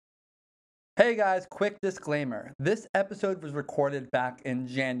Hey guys, quick disclaimer. This episode was recorded back in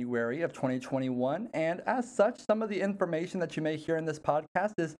January of 2021, and as such, some of the information that you may hear in this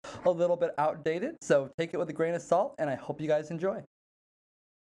podcast is a little bit outdated, so take it with a grain of salt, and I hope you guys enjoy.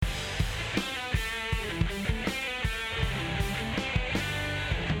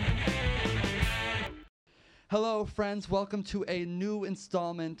 Hello, friends. Welcome to a new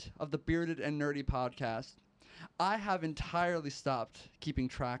installment of the Bearded and Nerdy podcast. I have entirely stopped keeping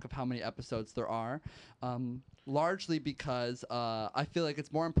track of how many episodes there are, largely because I feel like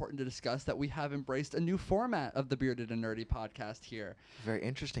it's more important to discuss that we have embraced a new format of the Bearded and Nerdy podcast here. Very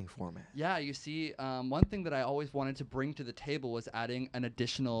interesting format. Yeah, you see, one thing that I always wanted to bring to the table was adding an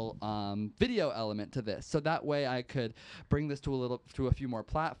additional video element to this, so that way I could bring this to a few more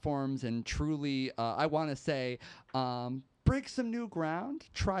platforms and truly, I want to say, break some new ground,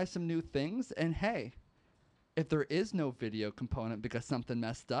 try some new things, and hey. If there is no video component because something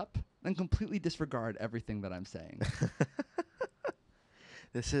messed up, then completely disregard everything that I'm saying.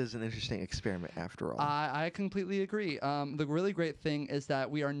 This is an interesting experiment after all. I completely agree. The really great thing is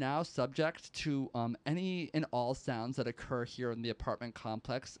that we are now subject to any and all sounds that occur here in the apartment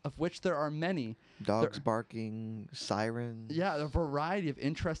complex, of which there are many. Dogs barking, sirens. Yeah, a variety of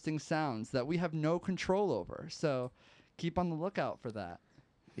interesting sounds that we have no control over. So keep on the lookout for that.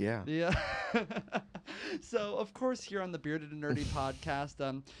 Yeah. Yeah. So, of course, here on the Bearded and Nerdy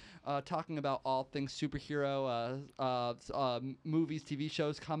podcast, talking about all things superhero, movies, TV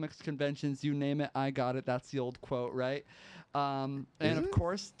shows, comics, conventions, you name it, I got it. That's the old quote, right? And, of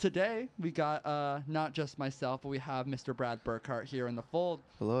course, today we got not just myself, but we have Mr. Brad Burkhart here in the fold.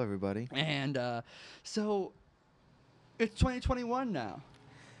 Hello, everybody. And so it's 2021 now.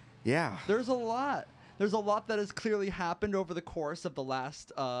 Yeah. There's a lot that has clearly happened over the course of the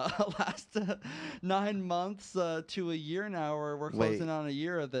last 9 months to a year now. We're closing on a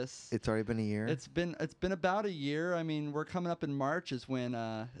year of this. It's already been a year. It's been about a year. I mean, we're coming up in March is when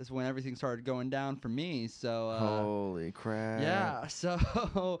everything started going down for me. So holy crap. Yeah.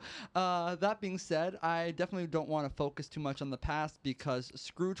 So that being said, I definitely don't want to focus too much on the past because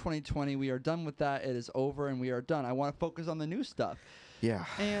screw 2020. We are done with that. It is over and we are done. I want to focus on the new stuff. Yeah.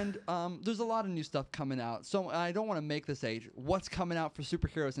 And there's a lot of new stuff coming out. So I don't want to make this age. What's coming out for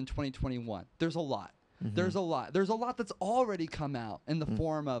superheroes in 2021? There's a lot. Mm-hmm. There's a lot that's already come out in the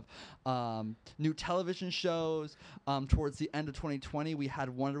form of new television shows. Towards the end of 2020, we had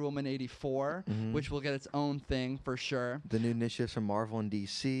Wonder Woman 84, which will get its own thing for sure. The new initiatives from Marvel and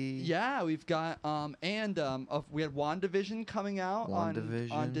DC. Yeah, we've got we had WandaVision coming out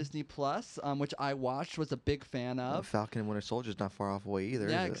on Disney Plus, which I watched, was a big fan of. Falcon and Winter Soldier's not far off away either.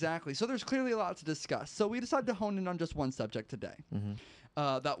 Yeah, exactly. So there's clearly a lot to discuss. So we decided to hone in on just one subject today.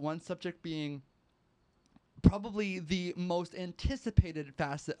 That one subject being probably the most anticipated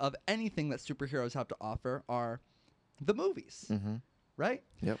facet of anything that superheroes have to offer are the movies, right?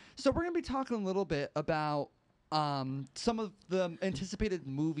 Yep. So we're going to be talking a little bit about some of the anticipated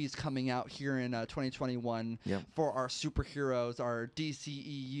movies coming out here in 2021 for our superheroes, our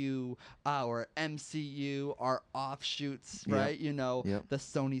DCEU, our MCU, our offshoots, right? You know, the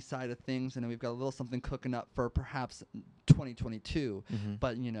Sony side of things, and then we've got a little something cooking up for perhaps 2022.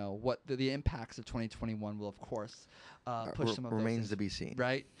 But you know what the impacts of 2021 will, of course, push some of those remains to be seen,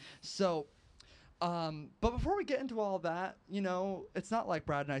 right? So. But before we get into all that, you know, it's not like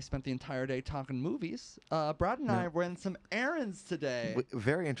Brad and I spent the entire day talking movies. Brad and I ran some errands today.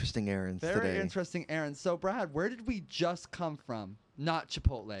 Very interesting errands today. Very interesting errands. So, Brad, where did we just come from? Not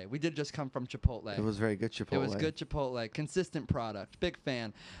Chipotle. We did just come from Chipotle. It was very good Chipotle. It was good Chipotle. Consistent product. Big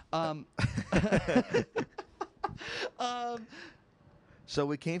fan. So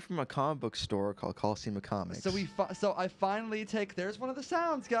we came from a comic book store called Coliseum of Comics. So I finally there's one of the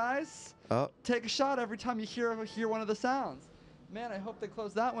sounds, guys. Oh. Take a shot every time you hear one of the sounds. Man, I hope they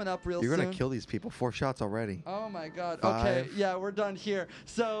close that one up real soon. You're going to kill these people. 4 shots already. Oh, my God. 5. Okay, yeah, we're done here.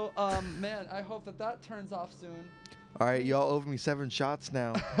 So, man, I hope that turns off soon. All right, y'all owe me 7 shots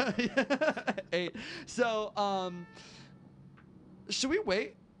now. 8. So, should we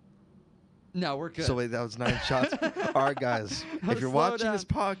wait? No, we're good. So wait, that was 9 shots. All right, guys. If you're watching this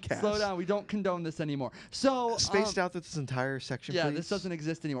podcast, slow down. We don't condone this anymore. So spaced out this entire section. Yeah, please. this doesn't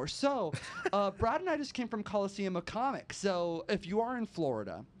exist anymore. So, Brad and I just came from Coliseum of Comics. So if you are in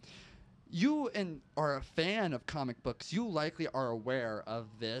Florida, you are a fan of comic books, you likely are aware of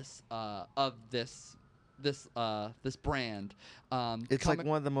this this brand. It's like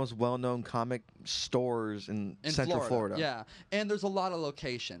one of the most well-known comic stores in Central Florida. Yeah, and there's a lot of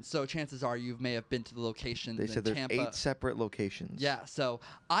locations, so chances are you may have been to the location. They said there's Tampa. 8 separate locations. Yeah, so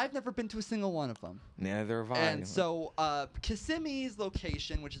I've never been to a single one of them. Neither have I. And so Kissimmee's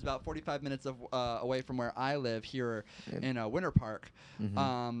location, which is about 45 minutes away from where I live here in Winter Park,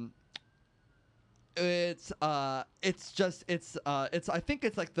 it's I think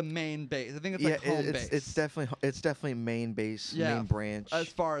it's like the main base. I think it's like home base. It's definitely main base, main branch. As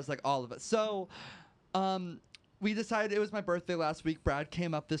far as like all of it. So we decided it was my birthday last week. Brad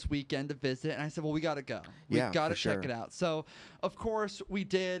came up this weekend to visit, and I said, well, we got to go. We got to check it out. So, of course, we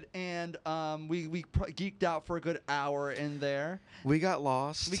did, and we geeked out for a good hour in there. We got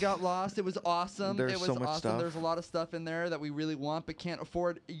lost. It was awesome. There's it was so much awesome. stuff. There's a lot of stuff in there that we really want but can't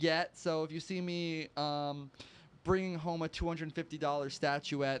afford yet. So if you see me bringing home a $250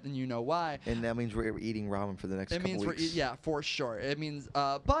 statuette, then you know why. And that means we're eating ramen for the next couple weeks. Yeah, for sure. It means,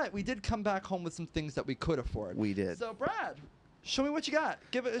 but we did come back home with some things that we could afford. We did. So Brad, show me what you got.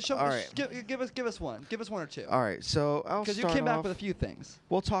 Give us one. Give us one or two. All right, so I'll start because you came back with a few things.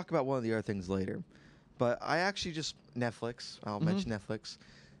 We'll talk about one of the other things later, but I actually just Netflix. I'll mention Netflix.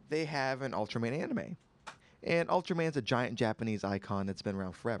 They have an Ultraman anime. And Ultraman's a giant Japanese icon that's been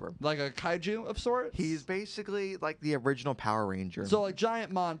around forever. Like a kaiju of sorts? He's basically like the original Power Ranger. So like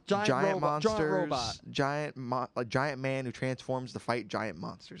giant monsters, giant man who transforms to fight giant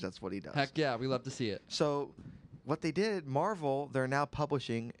monsters. That's what he does. Heck yeah, we love to see it. So what they did, Marvel, they're now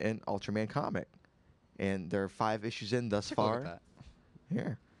publishing an Ultraman comic. And there are 5 issues in thus far. Look at that.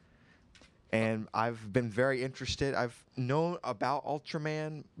 Here. And I've been very interested. I've known about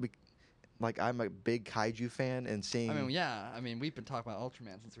Ultraman. Like, I'm a big kaiju fan, and seeing... we've been talking about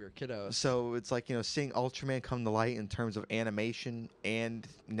Ultraman since we were kiddos. So it's like, seeing Ultraman come to light in terms of animation and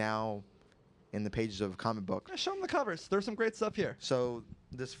now in the pages of a comic book. Yeah, show them the covers. There's some great stuff here. So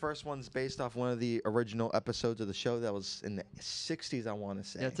this first one's based off one of the original episodes of the show that was in the 60s, I want to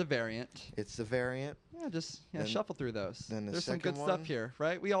say. Yeah, it's a variant. It's the variant. Yeah, shuffle through those. There's some good stuff here,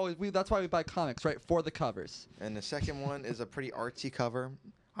 right? That's why we buy comics, right? For the covers. And the second one is a pretty artsy cover.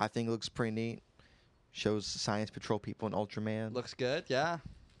 I think it looks pretty neat. Shows Science Patrol people in Ultraman. Looks good, yeah.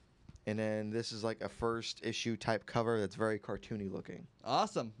 And then this is like a first issue type cover that's very cartoony looking.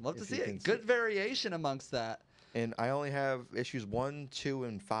 Awesome. Love to see it. Good variation amongst that. And I only have issues 1, 2,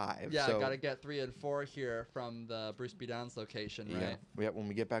 and 5. Yeah, so I got to get 3 and 4 here from the Bruce B. Downs location, right? Yeah, when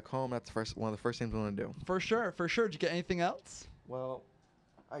we get back home, that's one of the first things we want to do. For sure. Did you get anything else? Well,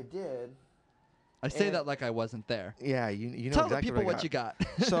 I did. I say that like I wasn't there. Yeah, you know Tell exactly the people what you got.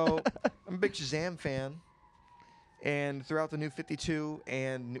 So, I'm a big Shazam fan. And throughout the New 52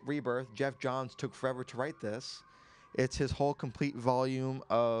 and Rebirth, Jeff Johns took forever to write this. It's his whole complete volume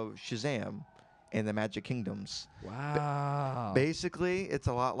of Shazam and the Magic Kingdoms. Wow. Basically, it's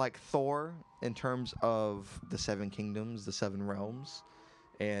a lot like Thor in terms of the 7 kingdoms, the 7 realms.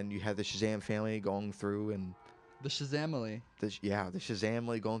 And you have the Shazam family going through and... The Shazamily. The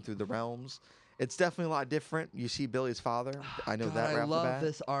Shazamily going through the realms. It's definitely a lot different. You see Billy's father. I know that right off the bat. I love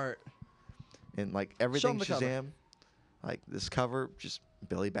this art. And like everything Shazam, like this cover, just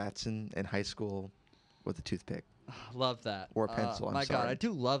Billy Batson in high school with a toothpick. Love that. Or a pencil. My God, I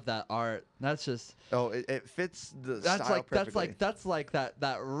do love that art. That's just. Oh, it fits the style perfectly. That's like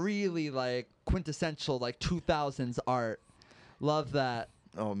that really like quintessential like 2000s art. Love that.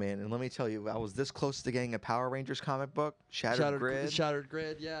 Oh man, and let me tell you, I was this close to getting a Power Rangers comic book, Shattered Grid. Shattered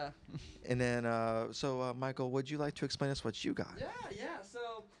Grid, yeah. And then, Michael, would you like to explain us what you got? Yeah.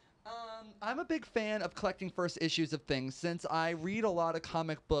 So, I'm a big fan of collecting first issues of things since I read a lot of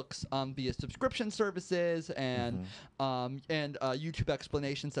comic books via subscription services and YouTube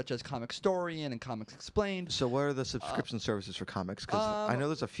explanations such as Comicstorian and Comics Explained. So what are the subscription services for comics? Because I know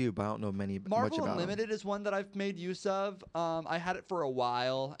there's a few, but I don't know much about Marvel Unlimited is one that I've made use of. I had it for a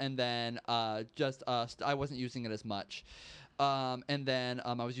while, and then I wasn't using it as much. And then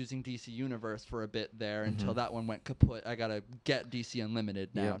I was using DC Universe for a bit there until that one went kaput. I gotta get DC Unlimited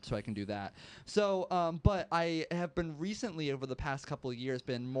now so I can do that. So, but I have been recently, over the past couple of years,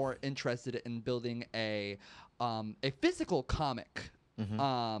 been more interested in building a physical comic.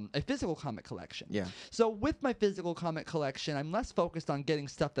 A physical comic collection. Yeah. So with my physical comic collection, I'm less focused on getting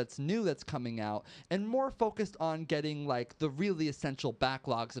stuff that's new that's coming out, and more focused on getting like the really essential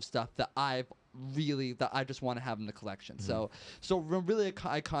backlogs of stuff that I just want to have in the collection. So really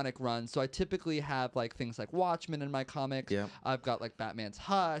iconic runs. So I typically have like things like Watchmen in my comics. Yeah. I've got like Batman's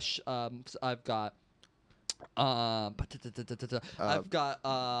Hush. I've got I've got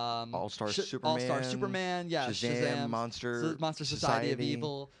All-Star All-Star Superman, yeah, Shazam, Monster Society of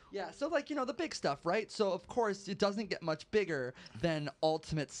Evil. Yeah, so like, the big stuff, right? So of course it doesn't get much bigger than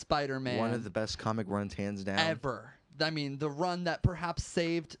Ultimate Spider-Man. One of the best comic runs, hands down. Ever. I mean, the run that perhaps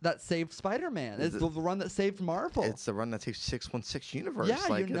saved Spider-Man. It's the run that saved Marvel. It's the run that saved 616 universe. Yeah,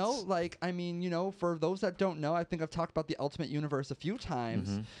 for those that don't know, I think I've talked about the Ultimate Universe a few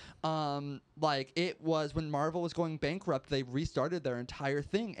times. It was when Marvel was going bankrupt, they restarted their entire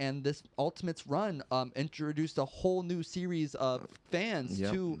thing, and this Ultimates run introduced a whole new series of fans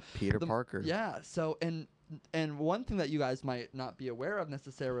to Peter Parker. Yeah, so and one thing that you guys might not be aware of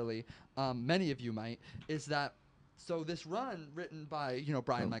necessarily, many of you might, is that so this run written by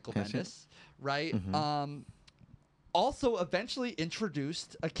Brian Michael Bendis, right? Also eventually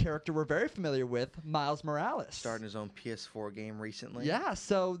introduced a character we're very familiar with, Miles Morales. Starting his own PS4 game recently. Yeah,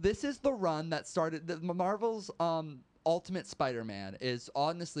 so this is the run that started Marvel's Ultimate Spider-Man is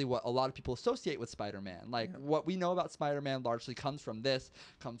honestly what a lot of people associate with Spider-Man. What we know about Spider-Man largely comes from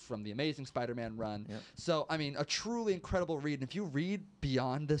the Amazing Spider-Man run. So, I mean, a truly incredible read. And if you read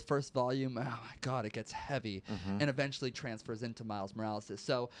beyond this first volume, oh my God, it gets heavy and eventually transfers into Miles Morales.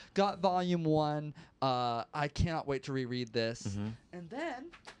 So, got volume 1. I cannot wait to reread this. And then,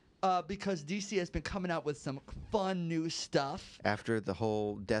 because DC has been coming out with some fun new stuff. After the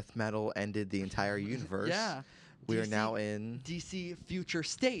whole death metal ended the entire universe. Yeah. We are now in DC Future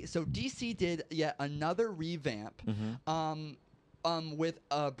State. So DC did yet another revamp with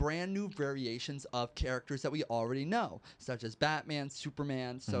brand new variations of characters that we already know, such as Batman,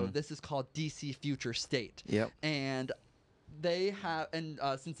 Superman. So this is called DC Future State. And they have,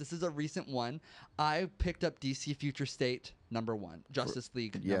 since this is a recent one, I picked up DC Future State #1, Justice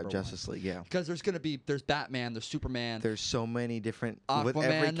League. Justice League, yeah. Because there's Batman, there's Superman. There's so many different.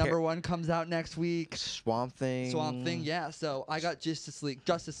 Aquaman #1 comes out next week. Swamp Thing, yeah. So I got Justice League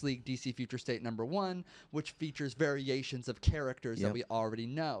DC Future State #1, which features variations of characters that we already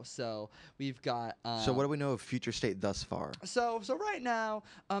know. So we've got. So what do we know of Future State thus far? So right now,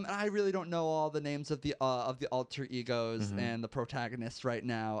 and I really don't know all the names of the alter egos and the protagonists right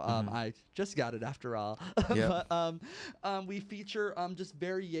now. I just got it after all. But we feature just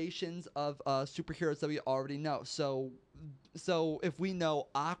variations of superheroes that we already know. So if we know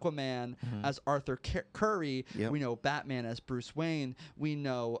Aquaman as Arthur Curry, we know Batman as Bruce Wayne, we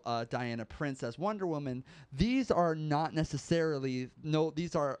know Diana Prince as Wonder Woman. These are not necessarily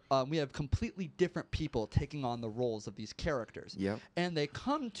we have completely different people taking on the roles of these characters. And they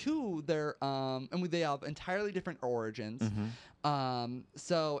come to their they have entirely different origins.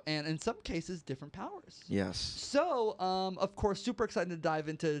 So, and in some cases, different powers. Yes. So, of course, super excited to dive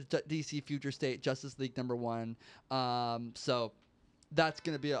into DC Future State, Justice League #1. So, that's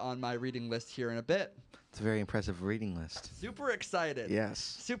going to be on my reading list here in a bit. It's a very impressive reading list. Super excited. Yes.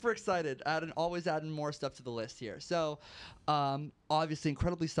 Super excited. Always adding more stuff to the list here. So, obviously,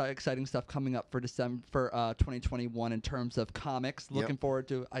 incredibly exciting stuff coming up for 2021 in terms of comics. Looking forward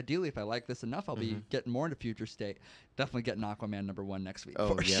to. Ideally, if I like this enough, I'll be getting more into Future State. Definitely getting Aquaman #1 next week.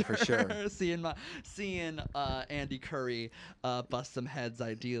 Oh yeah, for sure. seeing Andy Curry bust some heads.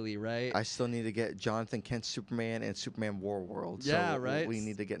 Ideally, right? I still need to get Jonathan Kent's Superman and Superman Warworld. Yeah, so right. We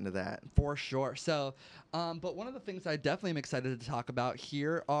need to get into that for sure. So. But one of the things I definitely am excited to talk about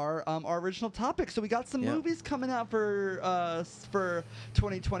here are our original topics. So we got some movies coming out for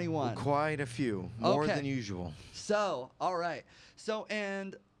 2021. Quite a few, more than usual. So, all right. So,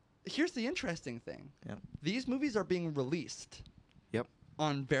 and here's the interesting thing. These movies are being released.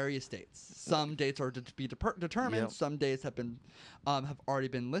 On various dates. Some dates are to be determined. Some dates have already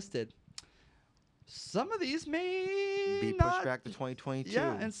been listed. Some of these may be pushed back to 2022.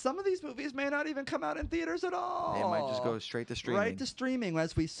 Yeah, and some of these movies may not even come out in theaters at all. They might just go straight to streaming. Right to streaming,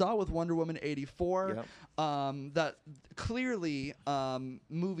 as we saw with Wonder Woman 84. That clearly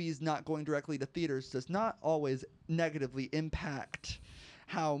movies not going directly to theaters does not always negatively impact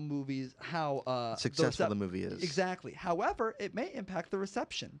how successful the movie is. Exactly. However, it may impact the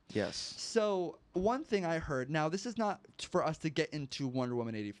reception. Yes. So one thing I heard, now this is not for us to get into Wonder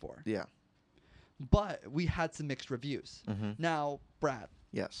Woman 84. Yeah. But we had some mixed reviews. Now, Brad.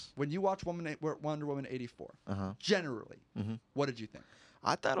 Yes. When you watch Wonder Woman 84, generally, what did you think?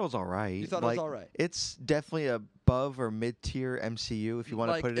 I thought it was all right. You thought it was all right? It's definitely above or mid-tier MCU, if you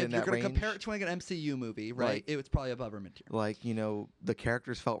want to put it in that range. If you're going to compare it to an MCU movie, right, it was probably above or mid-tier. The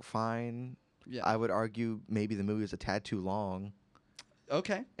characters felt fine. Yeah. I would argue maybe the movie was a tad too long.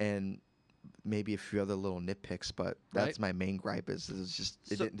 Okay. And maybe a few other little nitpicks, but that's my main gripe is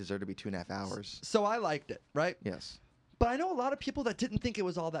it didn't deserve to be 2.5 hours. So I liked it, right? Yes. But I know a lot of people that didn't think it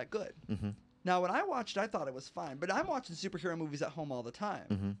was all that good. Now, when I watched it, I thought it was fine. But I'm watching superhero movies at home all the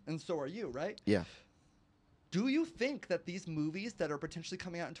time. And so are you, right? Yeah. Do you think that these movies that are potentially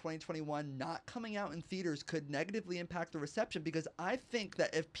coming out in 2021 not coming out in theaters could negatively impact the reception? Because I think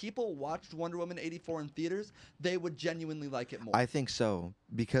that if people watched Wonder Woman 84 in theaters, they would genuinely like it more. I think so.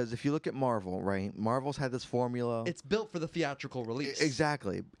 Because if you look at Marvel, right? Marvel's had this formula. It's built for the theatrical release.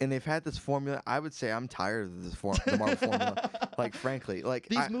 Exactly. And they've had this formula. I would say I'm tired of this the Marvel formula. Like, frankly.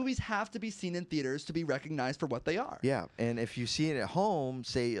 These movies have to be seen in theaters to be recognized for what they are. Yeah. And if you see it at home,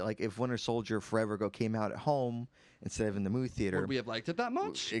 say, like, if Winter Soldier Forever came out at home, instead of in the movie theater. Would we have liked it that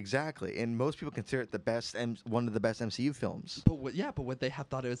much? Exactly. And most people consider it the best one of the best MCU films. But would they have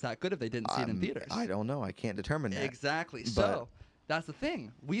thought it was that good if they didn't see it in theaters? I don't know. I can't determine that. Exactly. So that's the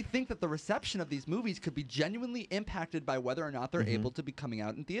thing. We think that the reception of these movies could be genuinely impacted by whether or not they're able to be coming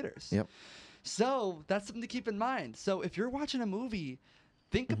out in theaters. Yep. So that's something to keep in mind. So if you're watching a movie,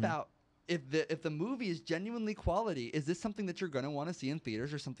 think about if the movie is genuinely quality, is this something that you're going to want to see in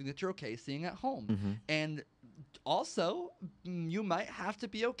theaters or something that you're okay seeing at home? And also, you might have to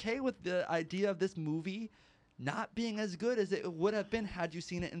be okay with the idea of this movie not being as good as it would have been had you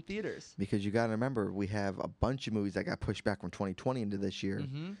seen it in theaters. Because you got to remember, we have a bunch of movies that got pushed back from 2020 into this year.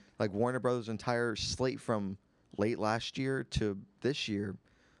 Like Warner Brothers' entire slate from late last year to this year,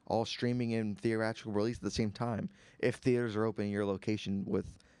 all streaming in theatrical release at the same time, if theaters are open in your location with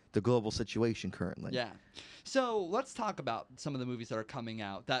the global situation currently. Yeah. So let's talk about some of the movies that are coming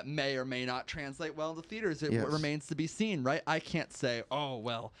out that may or may not translate well into theaters. It remains to be seen, right? I can't say, oh,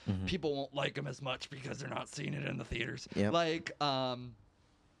 well, people won't like them as much because they're not seeing it in the theaters. Like,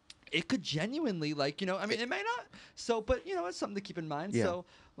 it could genuinely, like, you know, I mean, it may not. So, but, you know, it's something to keep in mind. So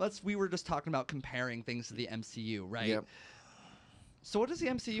we were just talking about comparing things to the MCU, right? So what does the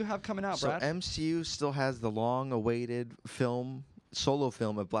MCU have coming out, Brad? So MCU still has the long-awaited solo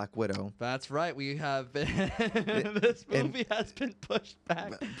film of Black Widow. That's right. We have this movie has been pushed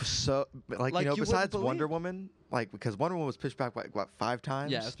back. So, like you know, besides Wonder Woman, like because Wonder Woman was pushed back by what 5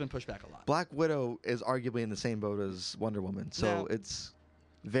 times? Yeah, it's been pushed back a lot. Black Widow is arguably in the same boat as Wonder Woman, so it's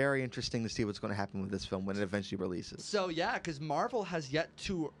very interesting to see what's going to happen with this film when it eventually releases. So yeah, because Marvel has yet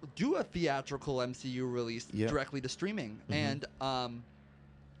to do a theatrical MCU release directly to streaming, and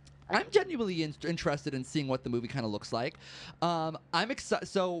I'm genuinely interested in seeing what the movie kind of looks like. I'm excited.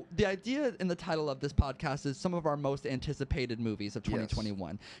 So the idea in the title of this podcast is some of our most anticipated movies of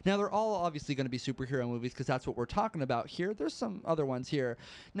 2021. Now, they're all obviously going to be superhero movies because that's what we're talking about here. There's some other ones here.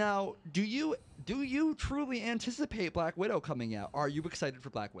 Now, do you truly anticipate Black Widow coming out? Are you excited for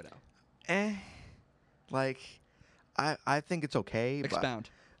Black Widow? Like, I think it's okay. Expound.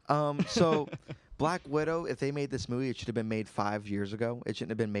 So Black Widow, if they made this movie, it should have been made 5 years ago. It shouldn't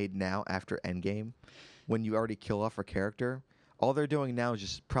have been made now after Endgame, when you already kill off her character. All they're doing now is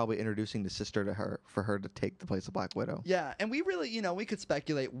just probably introducing the sister to her for her to take the place of Black Widow. Yeah, and we really, you know, we could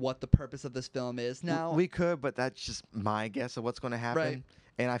speculate what the purpose of this film is. Now we could, but that's just my guess of what's going to happen. Right.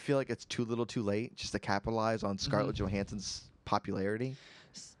 And I feel like it's too little too late just to capitalize on Scarlett Johansson's popularity.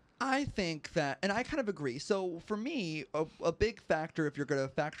 I think that, and I kind of agree. So for me, a big factor, if you're going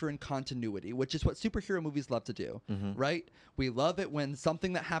to factor in continuity, which is what superhero movies love to do, right? We love it when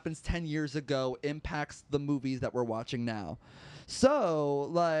something that happens 10 years ago impacts the movies that we're watching now. So,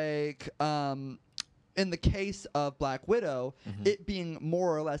 like, in the case of Black Widow, it being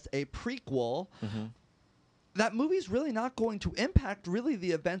more or less a prequel, that movie's really not going to impact really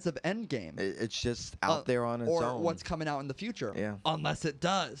the events of Endgame. It's just out there on its own. Or what's coming out in the future. Yeah. Unless it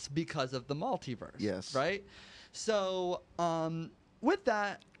does because of the multiverse. Yes. Right? So, with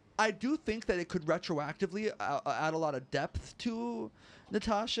that, I do think that it could retroactively add a lot of depth to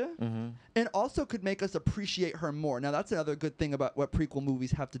Natasha, and also could make us appreciate her more. Now, that's another good thing about what prequel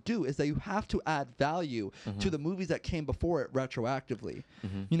movies have to do, is that you have to add value to the movies that came before it retroactively.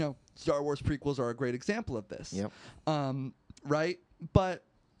 You know, Star Wars prequels are a great example of this. Right? But,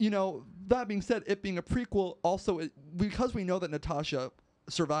 you know, that being said, it being a prequel also, because we know that Natasha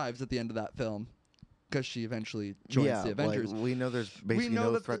survives at the end of that film, because she eventually joins the Avengers. Like, we know there's basically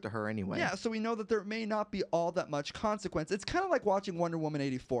no threat to her anyway. Yeah, so we know that there may not be all that much consequence. It's kind of like watching Wonder Woman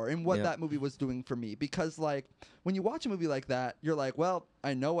 84 and what that movie was doing for me. Because, like, when you watch a movie like that, you're like, well,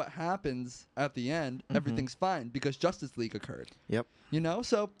 I know what happens at the end. Everything's fine because Justice League occurred. You know?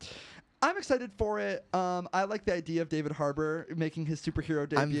 So I'm excited for it. I like the idea of David Harbour making his superhero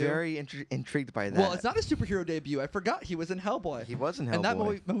debut. I'm very intrigued by that. Well, it's not a superhero debut. I forgot he was in Hellboy. He was in Hellboy. And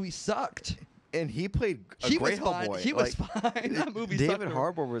that movie sucked. And he played a He great was fine. Hellboy. He was fine. That movie David sucked.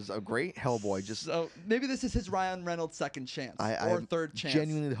 Harbour was a great Hellboy. Just So maybe this is his Ryan Reynolds second chance I third chance.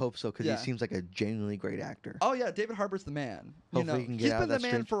 genuinely hope so because Yeah. he seems like a genuinely great actor. Oh yeah, David Harbour's the man. Hopefully he can get he's out been of the that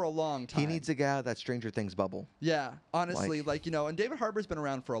man strange- for a long time. He needs to get out of that Stranger Things bubble. Yeah, honestly, and David Harbour's been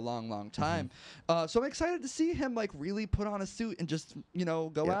around for a long, long time. So I'm excited to see him like really put on a suit and just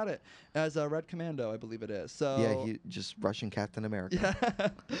go at it as a Red Commando, I believe it is. So Yeah, he just Russian Captain America. yeah.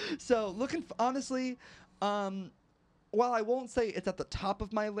 So honestly, while I won't say it's at the top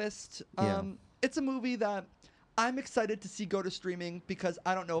of my list, it's a movie that I'm excited to see go to streaming because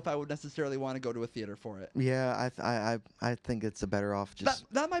I don't know if I would necessarily want to go to a theater for it. Yeah, I think it's a better off just.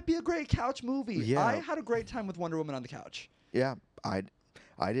 That might be a great couch movie. Yeah. I had a great time with Wonder Woman on the couch. Yeah,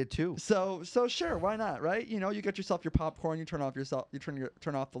 I did too. So sure, why not, right? You get yourself your popcorn, you turn off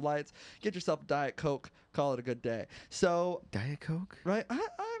the lights, get yourself a Diet Coke, call it a good day. So Diet Coke? right? I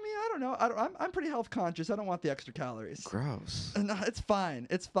mean, I don't know. I'm pretty health conscious. I don't want the extra calories. Gross. No, it's fine.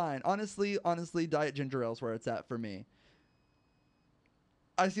 It's fine. Honestly, Diet Ginger Ale's where it's at for me.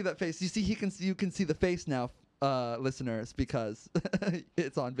 I see that face. You see, you can see the face now, listeners, because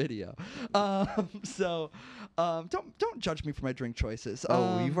it's on video. Don't judge me for my drink choices.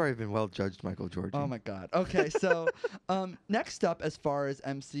 You've already been well judged, Michael Jordan. Oh my God. Okay, so next up, as far as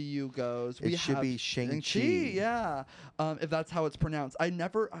MCU goes, we should have be Shang-Chi. Yeah, if that's how it's pronounced. I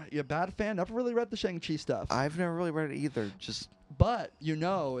never, a bad fan. Never really read the Shang-Chi stuff. I've never really read it either. But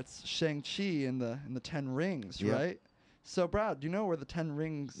it's Shang-Chi in the Ten Rings, Yep. right? So Brad, do you know where the Ten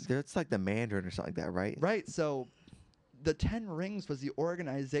Rings? It's like the Mandarin or something like that, right? Right. So, the Ten Rings was the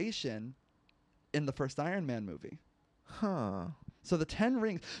organization in the first Iron Man movie. Huh. So the Ten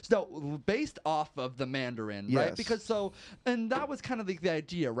Rings, based off of the Mandarin, right? Yes. Because and that was kind of the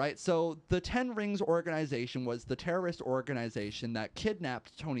idea, right? So the Ten Rings organization was the terrorist organization that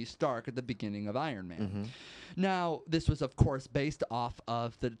kidnapped Tony Stark at the beginning of Iron Man. Mm-hmm. Now, this was, of course, based off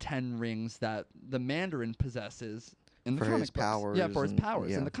of the Ten Rings that the Mandarin possesses in the For comic his books. powers Yeah, for his and- powers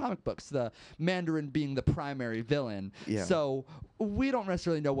yeah. in the comic books. The Mandarin being the primary villain. Yeah. So we don't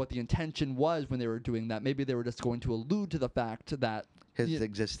necessarily know what the intention was when they were doing that. Maybe they were just going to allude to the fact that His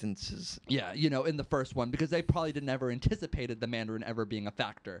existence is. yeah, in the first one, because they probably didn't ever anticipated the Mandarin ever being a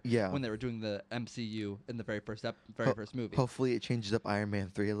factor. Yeah. When they were doing the MCU in the very first first movie. Hopefully, it changes up Iron Man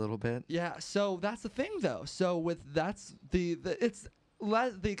 3 a little bit. Yeah. So that's the thing, though. So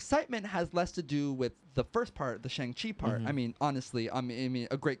the excitement has less to do with the first part, the Shang-Chi part. Mhm. I mean, honestly, I mean,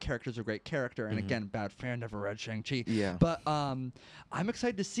 a great character is a great character, and again, bad fan, never read Shang-Chi. Yeah. But I'm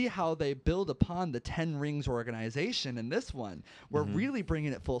excited to see how they build upon the Ten Rings organization in this one. We're really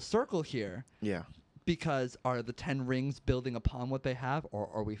bringing it full circle here. Yeah. Because are the Ten Rings building upon what they have, or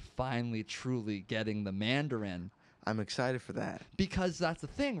are we finally truly getting the Mandarin? I'm excited for that. Because that's the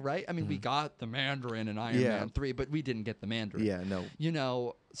thing, right? I mean, we got the Mandarin in Iron Yeah. Man 3, but we didn't get the Mandarin. Yeah, no.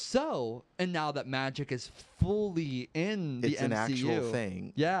 And now that magic is fully in the It's MCU. an actual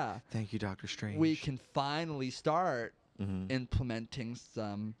thing. Yeah. Thank you, Doctor Strange. We can finally start Mhm. implementing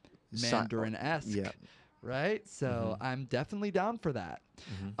some Mandarin-esque. Yeah. Right? So I'm definitely down for that.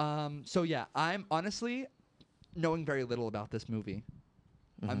 So yeah, I'm honestly knowing very little about this movie.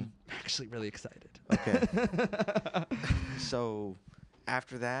 I'm actually really excited. Okay. So,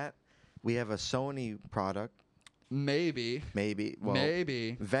 after that, we have a Sony product. Maybe. Well,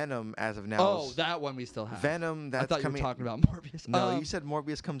 Maybe. Venom, as of now. Oh, that one we still have. Venom, that's I thought coming. you were talking about Morbius. No, you said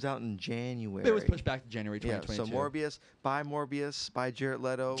Morbius comes out in January. It was pushed back to January Yeah, 2022. so Morbius by Jared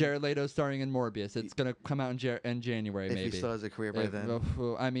Leto. Jared Leto starring in Morbius. It's gonna come out in January, if maybe. he still has a career by then.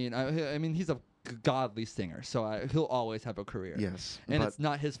 I mean, he's a godly singer, so he'll always have a career. Yes. And but it's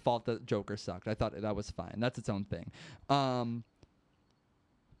not his fault that Joker sucked. I thought that was fine. That's its own thing.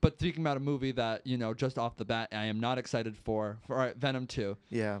 But speaking about a movie that, just off the bat, I am not excited for. All right, Venom 2.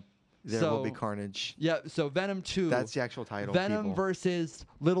 yeah, there will be carnage. Yeah, so Venom 2. That's the actual title. Venom people. versus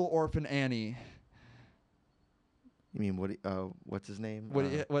Little Orphan Annie. You mean Woody? What's his name? Woody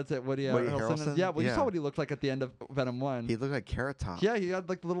Harrelson? Yeah, well, you Yeah. saw what he looked like at the end of Venom 1. He looked like Carrot Top. Yeah, he had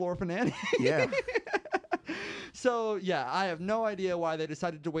like the Little Orphan Annie. Yeah. So, yeah, I have no idea why they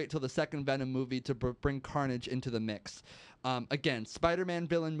decided to wait till the second Venom movie to bring Carnage into the mix. Again, Spider-Man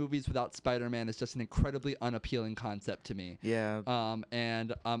villain movies without Spider-Man is just an incredibly unappealing concept to me. Yeah. I'm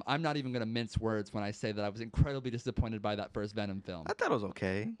not even going to mince words when I say that I was incredibly disappointed by that first Venom film. I thought it was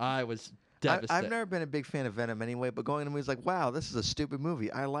okay. devastating. I've never been a big fan of Venom anyway, but going to the movie is like, wow, this is a stupid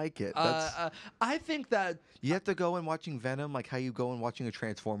movie. I like it. I think that You have to go in watching Venom like how you go in watching a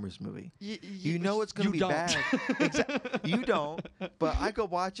Transformers movie. You know it's you going to be don't. bad. You don't. But I go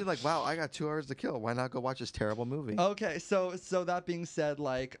watch it like, wow, I got 2 hours to kill. Why not go watch this terrible movie? Okay, so that being said,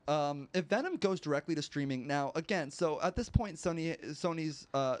 like, if Venom goes directly to streaming now, again, so at this point,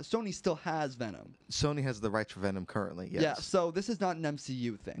 Sony still has Venom. Sony has the rights for Venom currently. Yes. Yeah. So this is not an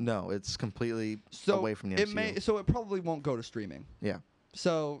MCU thing. No, it's completely So away from the MCU. So it probably won't go to streaming. Yeah.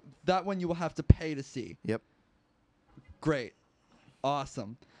 So that one you will have to pay to see. Yep. Great.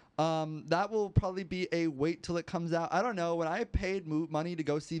 Awesome. That will probably be a wait till it comes out. I don't know. When I paid money to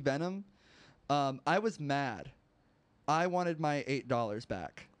go see Venom, I was mad. I wanted my $8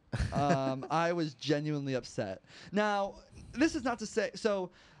 back. I was genuinely upset. Now, this is not to say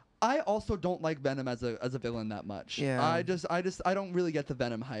so. I also don't like Venom as a villain that much. Yeah. I don't really get the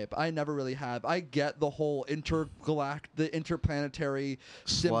Venom hype. I never really have. I get the whole interplanetary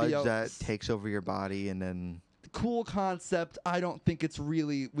Sludge symbiote that takes over your body and then. cool concept. I don't think it's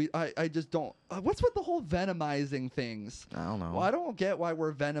really. I just don't. What's with the whole venomizing things? I don't know. Well, I don't get why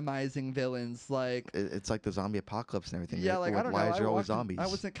we're venomizing villains. Like, It's like the zombie apocalypse and everything. yeah, like I don't know. Why is there always I zombies?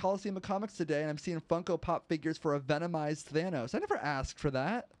 was at Coliseum of Comics today, and I'm seeing Funko Pop figures for a venomized Thanos. I never asked for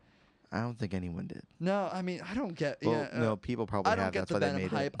that. I don't think anyone did. No, I mean I don't get. Well, yeah, no, people probably I don't have. get That's the why they Venom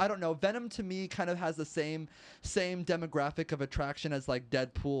made hype. it. I don't know. Venom to me kind of has the same demographic of attraction as like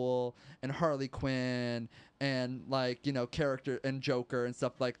Deadpool and Harley Quinn and like character and Joker and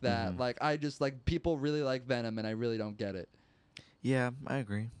stuff like that. Like I just like people really like Venom and I really don't get it. Yeah, I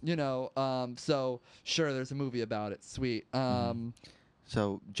agree. So sure, there's a movie about it. Sweet.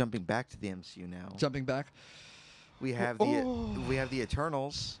 So jumping back to the MCU now, Jumping back. we have the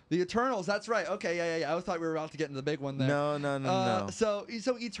Eternals. The Eternals, that's right. Okay, yeah. I thought we were about to get into the big one there. No. So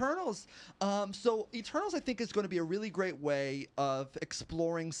Eternals, Eternals, I think is going to be a really great way of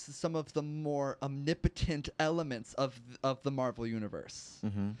exploring some of the more omnipotent elements of the Marvel universe.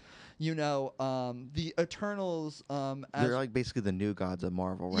 Mm-hmm. The Eternals. They're like basically the new gods of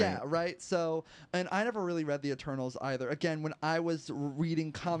Marvel, right? Yeah, right. So, and I never really read the Eternals either. Again, when I was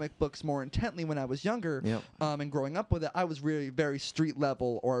reading comic books more intently when I was younger, and growing up with it, I was really very street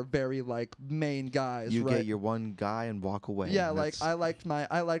level or very like main guys. You right? get your one guy and walk away. Yeah, like I liked my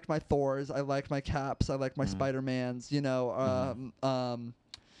Thors, I liked my Caps, I liked my Spider-Mans.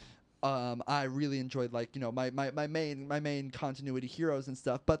 I really enjoyed my main continuity heroes and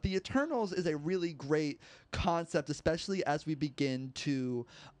stuff. But the Eternals is a really great concept, especially as we begin to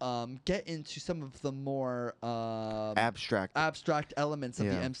get into some of the more abstract elements of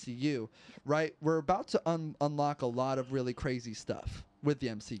the MCU. Right, we're about to unlock a lot of really crazy stuff with the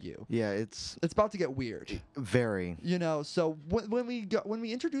MCU. Yeah, it's about to get weird. Very. So when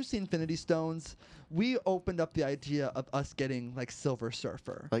we introduced the Infinity Stones, we opened up the idea of us getting like Silver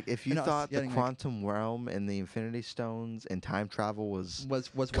Surfer. Like if you thought the quantum realm and the Infinity Stones and time travel was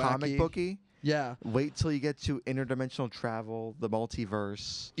comic wacky. booky. Yeah. Wait till you get to interdimensional travel, the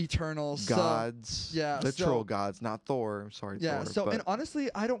multiverse, Eternals, gods, literal gods, not Thor. I'm sorry. Yeah. Thor, and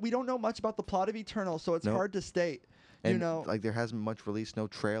honestly, we don't know much about the plot of Eternals, so it's hard to state. And like there hasn't much released, no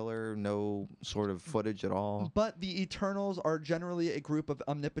trailer, no sort of footage at all. But the Eternals are generally a group of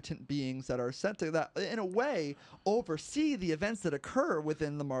omnipotent beings that are sent to that, in a way, oversee the events that occur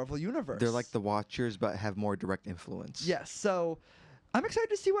within the Marvel universe. They're like the Watchers, but have more direct influence. Yes. So I'm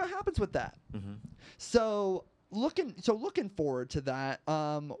excited to see what happens with that. Mm-hmm. So looking forward to that.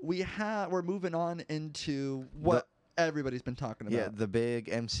 We're moving on into what everybody's been talking about. Yeah, the big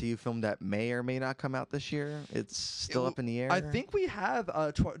MCU film that may or may not come out this year. It's still up in the air. I think we have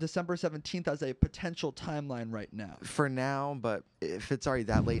December 17th as a potential timeline right now. For now, but if it's already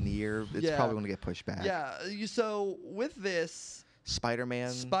that late in the year, it's probably going to get pushed back. Yeah. So with this.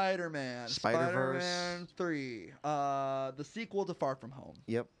 Spider-Man, Spider-Man 3, the sequel to Far From Home.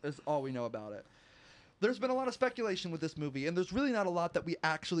 Yep. Is all we know about it. There's been a lot of speculation with this movie, and there's really not a lot that we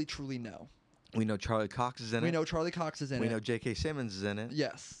actually truly know. We know Charlie Cox is in it. We know Charlie Cox is in it. We know J.K. Simmons is in it.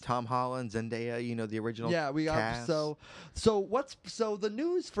 Yes. Tom Holland, Zendaya, the original we got cast. so the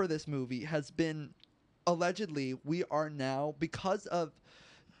news for this movie has been allegedly we are now, because of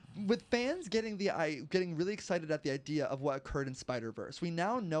with fans getting really excited at the idea of what occurred in Spider-Verse, we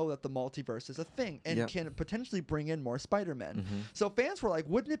now know that the multiverse is a thing and can potentially bring in more Spider-Men. Mm-hmm. So fans were like,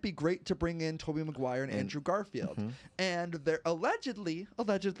 wouldn't it be great to bring in Tobey Maguire and Andrew Garfield? Mm-hmm. And they're allegedly,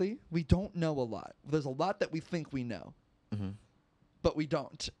 we don't know a lot. There's a lot that we think we know, but we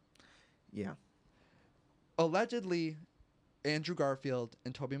don't. Yeah. Allegedly, Andrew Garfield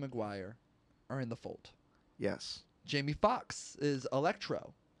and Tobey Maguire are in the fold. Yes. Jamie Foxx is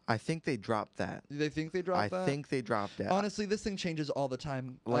Electro. I think they dropped that. They think they dropped that? I think they dropped that. Honestly, this thing changes all the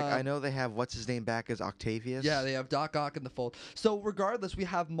time. Like, I know they have what's his name back as Octavius. Yeah, they have Doc Ock in the fold. So regardless, we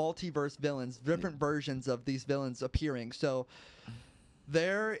have multiverse villains, different versions of these villains appearing. So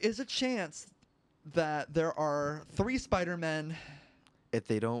there is a chance that there are 3 Spider-Men. If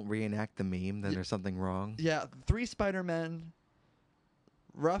they don't reenact the meme, then there's something wrong. Yeah, 3 Spider-Men,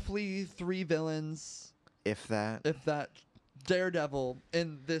 roughly 3 villains. If that. Daredevil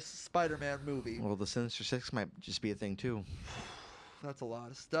in this Spider-Man movie. Well, the Sinister Six might just be a thing too. That's a lot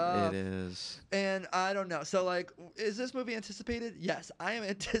of stuff. It is. And I don't know. So, like, is this movie anticipated? Yes, I am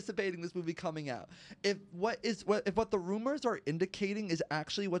anticipating this movie coming out. If what the rumors are indicating is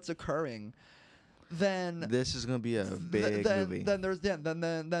actually what's occurring, then this is going to be a big movie. Then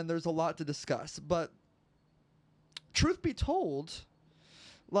there's a lot to discuss. But truth be told,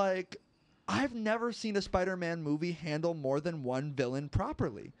 like, I've never seen a Spider-Man movie handle more than one villain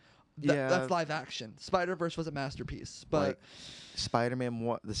properly. That's live action. Spider-Verse was a masterpiece, but like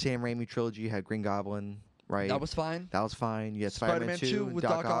Spider-Man, the Sam Raimi trilogy had Green Goblin, right? That was fine. That was fine. You had Spider-Man 2 with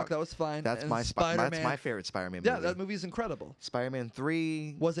Doc Ock. That was fine. That's my favorite Spider-Man movie. Yeah, that movie is incredible. Spider-Man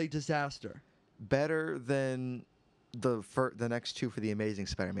 3 was a disaster. Better than the next 2 for the Amazing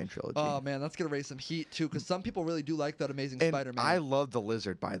Spider-Man trilogy. Oh man, that's gonna raise some heat too, because some people really do like that Amazing Spider-Man. I love the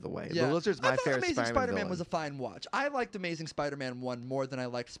Lizard, by the way. Yeah. The Lizard's my favorite Amazing Spider-Man villain. Was a fine watch. I liked Amazing Spider-Man 1 more than I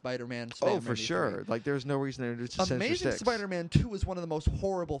liked Spider-Man. Oh, for sure. 3. Like, there's no reason to introduce the Sinister Amazing Six. Spider-Man 2 is one of the most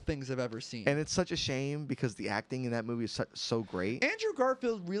horrible things I've ever seen. And it's such a shame because the acting in that movie is so great. Andrew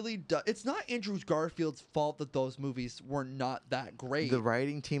Garfield really does. It's not Andrew Garfield's fault that those movies were not that great. The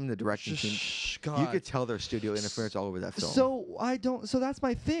writing team, the directing team, God. You could tell there's studio interference all over that film. So that's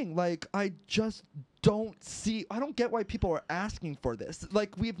my thing. Like, I just don't see. I don't get why people are asking for this.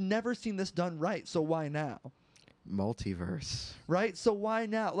 Like, we've never seen this done right. So why now? Multiverse. Right? So why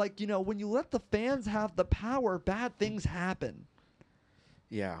now? Like, when you let the fans have the power, bad things happen.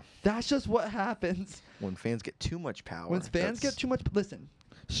 Yeah. That's just what happens. When fans get too much power. When fans get too much. Listen.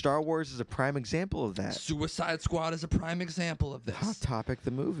 Star Wars is a prime example of that. Suicide Squad is a prime example of this. Hot Topic,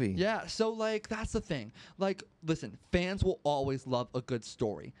 the movie. Yeah, so, like, that's the thing. Like, listen, fans will always love a good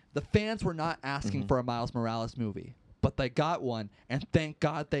story. The fans were not asking for a Miles Morales movie, but they got one, and thank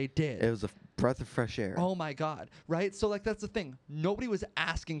God they did. It was a breath of fresh air. Oh, my God, right? So, like, that's the thing. Nobody was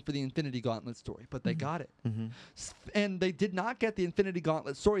asking for the Infinity Gauntlet story, but they got it. And they did not get the Infinity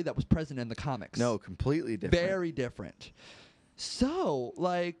Gauntlet story that was present in the comics. No, completely different. Very different. So,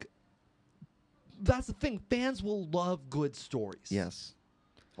 like, that's the thing. Fans will love good stories. Yes.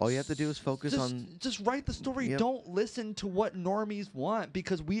 All you have to do is focus on... Just write the story. Yep. Don't listen to what normies want,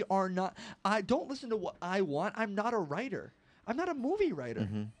 because we are not... I don't listen to what I want. I'm not a writer. I'm not a movie writer.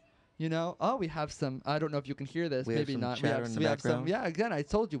 Oh, we have some... I don't know if you can hear this. Maybe not. We have some... Yeah, again, I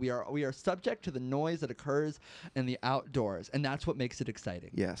told you, we are subject to the noise that occurs in the outdoors, and that's what makes it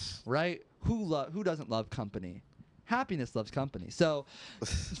exciting. Yes. Right? Who doesn't love company? Happiness loves company. So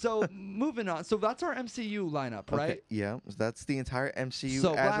moving on. So that's our MCU lineup, right? Okay, yeah, that's the entire MCU so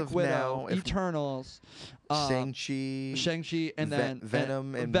as Black of Widow, now. Shang-Chi, and then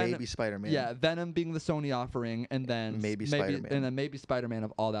Venom, and maybe Spider-Man. Yeah, Venom being the Sony offering, and then maybe Spider-Man. And then maybe Spider-Man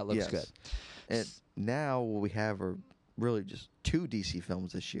if all that looks good. And now what we have are really just 2 DC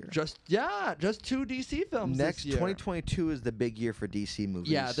films this year. Just 2 DC films Next this year. 2022 is the big year for DC movies.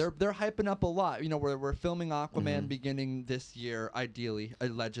 Yeah, they're hyping up a lot. We're filming Aquaman beginning this year, ideally,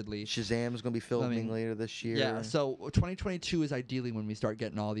 allegedly. Shazam's going to be filming later this year. Yeah, so 2022 is ideally when we start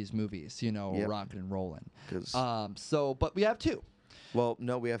getting all these movies, rocking and rolling. But we have 2. Well,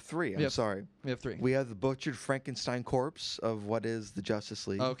 no, we have 3. I'm sorry. We have 3. We have the butchered Frankenstein corpse of what is the Justice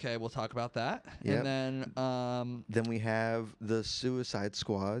League. Okay, we'll talk about that. Yep. And then we have the Suicide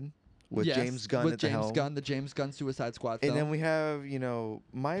Squad with James Gunn at the helm. The James Gunn Suicide Squad film. And then we have,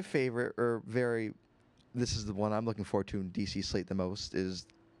 my favorite, this is the one I'm looking forward to in DC slate the most, is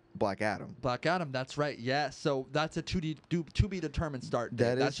Black Adam. Black Adam, that's right. Yeah, so that's a to be determined start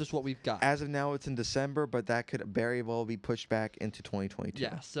date. That's just what we've got. As of now, it's in December, but that could very well be pushed back into 2022.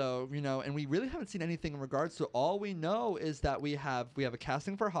 Yeah, so, and we really haven't seen anything in regards to. All we know is that we have a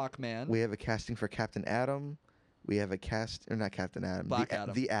casting for Hawkman. We have a casting for Captain Atom. We have a not Captain Atom. Black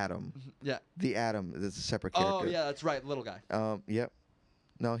Adam. The Atom. Yeah. The Atom is a separate character. Oh, yeah, that's right, little guy. Yep.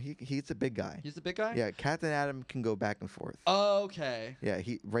 No, he's a big guy. He's a big guy? Yeah, Captain Atom can go back and forth. Oh, okay. Yeah,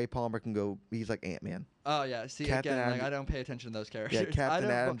 Ray Palmer can go. He's like Ant-Man. Oh yeah. See, Captain again, Adam, I don't pay attention to those characters. Yeah,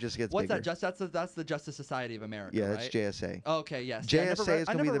 Captain Adam just gets what's bigger. What's that? That's the Justice Society of America. Yeah, right? that's JSA. Okay, yes. JSA is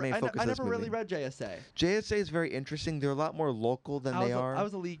going to be the main focus of this I never really read JSA. JSA is very interesting. They're a lot more local than they are. I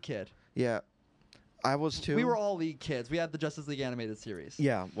was a League kid. Yeah. I was too. We were all League kids. We had the Justice League animated series.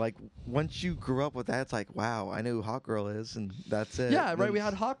 Yeah, like once you grew up with that, it's like, wow, I know who Hawkgirl is, and that's it. Yeah, right. We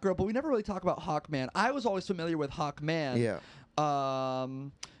had Hawkgirl, but we never really talk about Hawkman. I was always familiar with Hawkman. Yeah.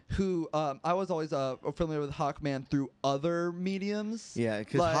 I was always familiar with Hawkman through other mediums. Yeah,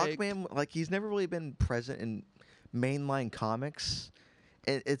 because Hawkman, like, he's never really been present in mainline comics.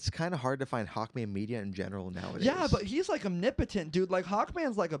 It's kind of hard to find Hawkman media in general nowadays. Yeah, but he's like omnipotent, dude. Like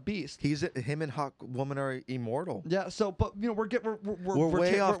Hawkman's like a beast. Him and Hawkwoman are immortal. Yeah. So, but you know, we're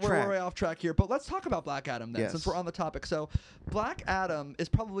way off track. We're way off track here. But let's talk about Black Adam then, since we're on the topic. So, Black Adam is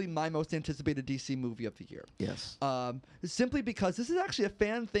probably my most anticipated DC movie of the year. Yes. Simply because this is actually a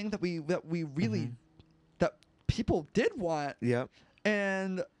fan thing that we really that people did want. Yep.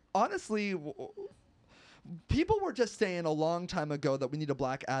 And honestly, people were just saying a long time ago that we need a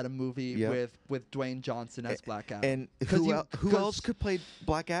Black Adam movie with Dwayne Johnson as Black Adam. And who else could play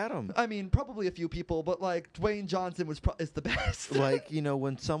Black Adam? I mean, probably a few people, but like Dwayne Johnson is the best. Like, you know,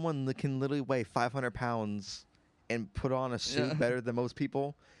 when someone can literally weigh 500 pounds and put on a suit better than most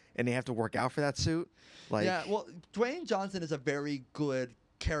people, and they have to work out for that suit. Like, yeah, well, Dwayne Johnson is a very good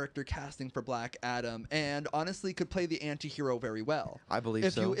character casting for Black Adam, and honestly could play the anti-hero very well. I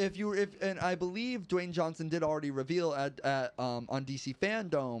believe so. And I believe Dwayne Johnson did already reveal on DC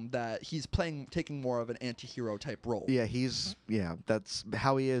Fandom that he's taking more of an anti-hero type role. Yeah, that's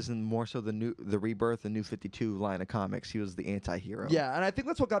how he is, and more so the Rebirth and New 52 line of comics. He was the anti-hero. Yeah, and I think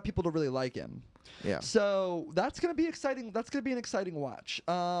that's what got people to really like him. Yeah. So that's gonna be exciting. That's gonna be an exciting watch.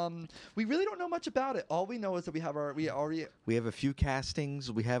 We really don't know much about it. All we know is that we have a few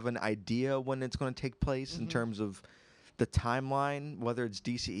castings. We have an idea when it's going to take place in terms of the timeline, whether it's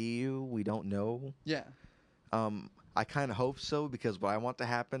DCEU. We don't know. Yeah. I kind of hope so, because what I want to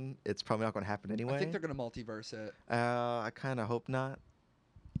happen, it's probably not going to happen anyway. I think they're going to multiverse it. I kind of hope not.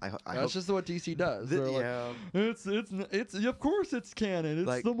 That's just what DC does. Yeah. It's of course it's canon. It's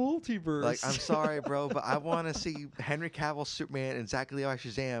like, the multiverse. Like, I'm sorry, bro, but I want to see Henry Cavill Superman and Zach Levi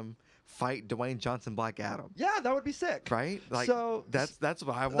Shazam fight Dwayne Johnson Black Adam. Yeah, that would be sick. Right? Like, so that's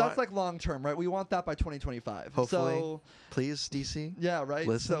what I want. That's like long term, right? We want that by 2025. Hopefully. So, please, DC. Yeah, right.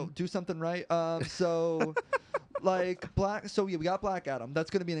 Listen. So do something right. Like we got Black Adam. That's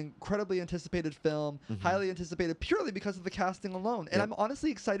going to be an incredibly anticipated film, highly anticipated purely because of the casting alone. And I'm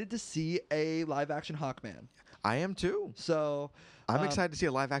honestly excited to see a live action Hawkman. I am too. So I'm excited to see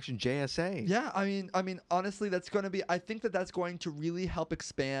a live action JSA. Yeah, I mean, honestly, that's going to be. I think that's going to really help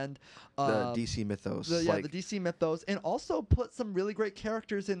expand the DC mythos. The DC mythos, and also put some really great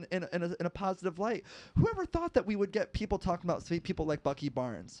characters in a positive light. Whoever thought that we would get people talking about people like Bucky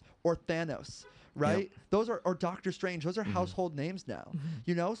Barnes or Thanos? Right? Yep. Those are, or Doctor Strange. Those are household names now.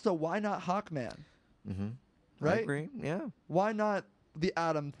 You know, so why not Hawkman? Right? I agree. Yeah. Why not the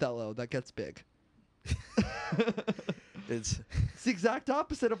Atom fellow that gets big? It's the exact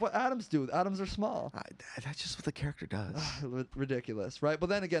opposite of what atoms do. Atoms are small. That's just what the character does. Ridiculous, right? But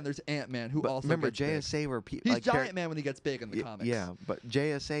then again, there's Ant-Man, who also remember gets JSA big. where people he's like Giant Man when he gets big in the comics. Yeah, but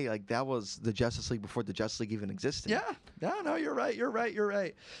JSA, like, that was the Justice League before the Justice League even existed. Yeah, no, you're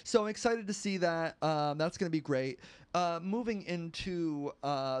right. So I'm excited to see that. That's going to be great. Moving into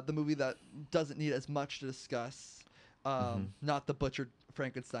the movie that doesn't need as much to discuss, not the butchered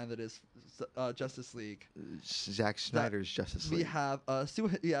Frankenstein that is Justice League. Zack Snyder's Justice League. We have a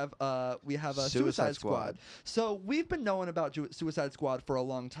Suicide Squad. So we've been knowing about Suicide Squad for a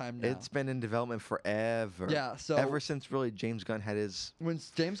long time now. It's been in development forever. Yeah. So ever since really James Gunn had his when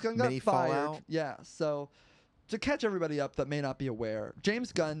James Gunn got fired. Fallout. Yeah. So to catch everybody up that may not be aware,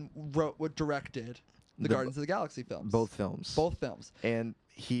 James Gunn directed the Guardians of the Galaxy films. Both films. And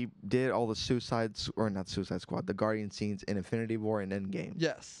he did all the the Guardian scenes in Infinity War and Endgame.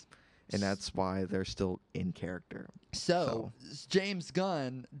 Yes. And that's why they're still in character. So James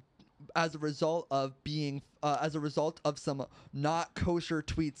Gunn, as a result of some not kosher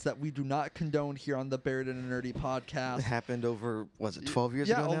tweets that we do not condone here on the Buried in a Nerdy podcast. It happened over, was it 12 years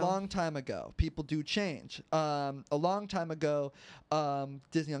ago now? Yeah, a long time ago. People do change. A long time ago,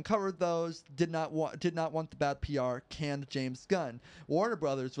 Disney uncovered those, did not want the bad PR, canned James Gunn. Warner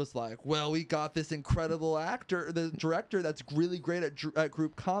Brothers was like, well, we got this incredible the director that's really great at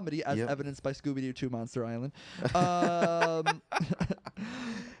group comedy, as evidenced by Scooby-Doo 2 Monster Island.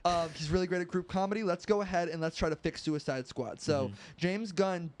 He's really great at group comedy. Let's go ahead and let's try to fix Suicide Squad. So James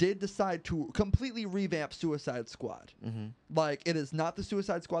Gunn did decide to completely revamp Suicide Squad. Like, it is not the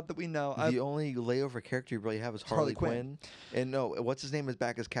Suicide Squad that we know. The only layover character you really have is Harley Quinn. And no, what's his name is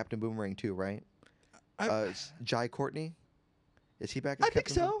back as Captain Boomerang too, right? Jai Courtney? Is he back as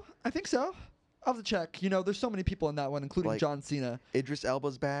Captain Boomerang? I think so. I'll have to check. You know, there's so many people in that one, including Like, John Cena. Idris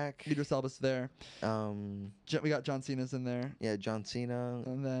Elba's back. Idris Elba's there. We got John Cena's in there. Yeah, John Cena.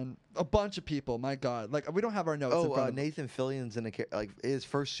 And then a bunch of people. My God, like we don't have our notes. in front of Nathan Fillion's in his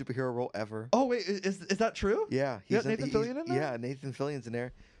first superhero role ever. Oh wait, is that true? Yeah, Nathan Fillion in there. Yeah, Nathan Fillion's in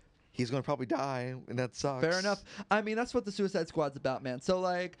there. He's gonna probably die, and that sucks. Fair enough. I mean, that's what the Suicide Squad's about, man. So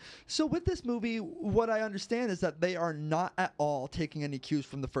with this movie, what I understand is that they are not at all taking any cues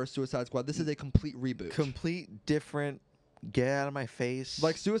from the first Suicide Squad. This is a complete reboot. Complete different. Get out of my face.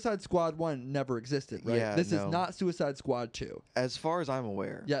 Like Suicide Squad 1 never existed, right? Yeah, this is not Suicide Squad 2. As far as I'm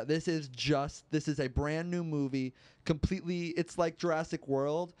aware. Yeah, this is a brand new movie. Completely, it's like Jurassic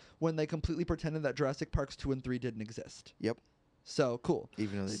World when they completely pretended that Jurassic Parks 2 and 3 didn't exist. Yep. So cool.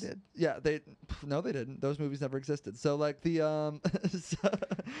 Even though they did. Yeah, they didn't. Those movies never existed. So like the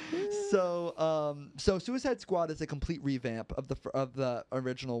so Suicide Squad is a complete revamp of the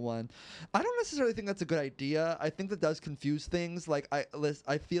original one. I don't necessarily think that's a good idea. I think that does confuse things. Like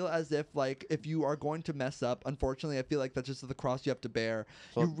I feel as if like if you are going to mess up, unfortunately, I feel like that's just the cross you have to bear.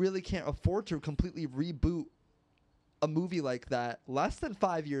 So you really can't afford to completely reboot a movie like that less than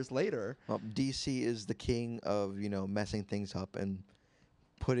 5 years later. Well, DC is the king of messing things up and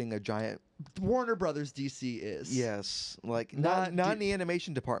putting a giant. Warner Brothers DC is. Yes, like not in the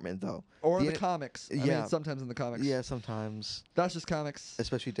animation department though, or the comics. I mean, sometimes in the comics. Yeah, sometimes. That's just comics.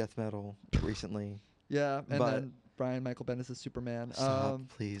 Especially death metal recently. Yeah, and then Brian Michael Bendis is Superman. Stop,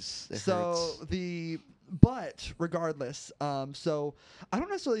 please. It so hurts. But regardless, so I don't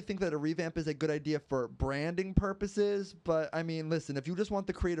necessarily think that a revamp is a good idea for branding purposes. But I mean, listen, if you just want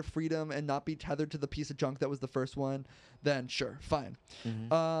the creative freedom and not be tethered to the piece of junk that was the first one, then sure, fine.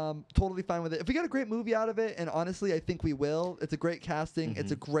 Mm-hmm. Totally fine with it. If we get a great movie out of it, and honestly, I think we will. It's a great casting. Mm-hmm.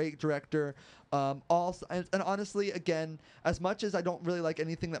 It's a great director. Also, and honestly, again, as much as I don't really like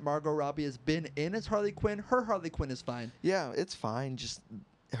anything that Margot Robbie has been in as Harley Quinn, her Harley Quinn is fine. Yeah, it's fine. Just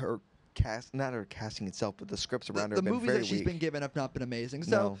her not her casting itself, but the scripts around her the have been movies very that she's weak. been given have not been amazing.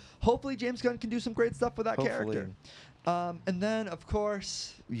 So hopefully James Gunn can do some great stuff with that character. And then of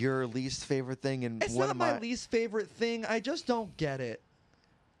course, your least favorite thing, and it's not my least favorite thing. I just don't get it.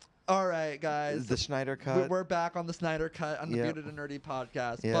 All right, guys. The Snyder Cut. We're back on the Snyder Cut on the Bearded and Nerdy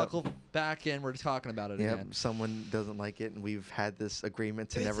podcast. Buckle back in. We're talking about it again. Someone doesn't like it, and we've had this agreement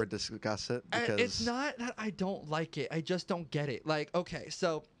to never discuss it. Because it's not that I don't like it. I just don't get it. Like, okay,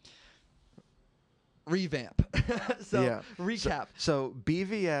 so revamp. Recap. So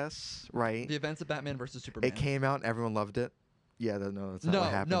BVS, right? The events of Batman versus Superman. It came out and everyone loved it. Yeah, that's not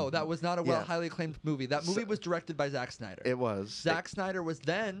what happened. No, that was not a highly acclaimed movie. That movie was directed by Zack Snyder. It was. Zack Snyder was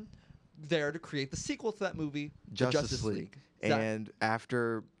then there to create the sequel to that movie, Justice League. And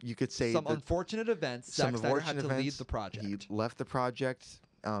after, you could say, some unfortunate events, Zack Snyder had to lead the project. He left the project.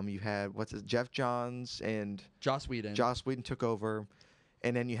 You had Jeff Johns and Joss Whedon. Joss Whedon took over,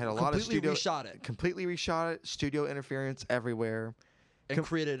 and then you had a lot of completely reshot it, studio interference everywhere, and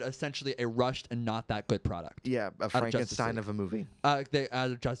created essentially a rushed and not that good product. Yeah, a Frankenstein of a movie. Out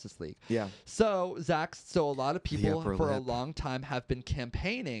of Justice League. Yeah. So a lot of people for a long time have been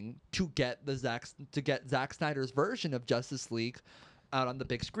campaigning to get Zack Snyder's version of Justice League out on the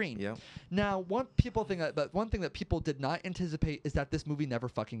big screen. Yeah. Now, one thing that people did not anticipate is that this movie never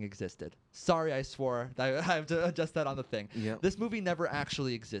fucking existed. Sorry, I swore. I have to adjust that on the thing. Yeah. This movie never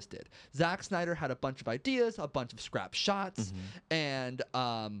actually existed. Zack Snyder had a bunch of ideas, a bunch of scrap shots, and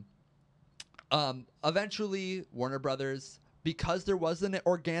eventually Warner Brothers, because there was an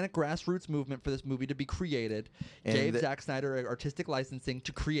organic grassroots movement for this movie to be created, gave Zack Snyder artistic licensing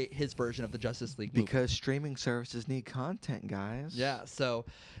to create his version of the Justice League movie. Because streaming services need content, guys. Yeah, so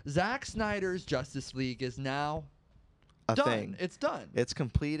Zack Snyder's Justice League is now done. It's done. It's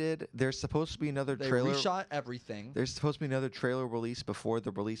completed. There's supposed to be another trailer. They reshot everything. There's supposed to be another trailer release before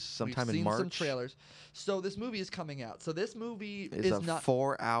the release sometime in March. We've seen some trailers. So this movie is coming out. So this movie is not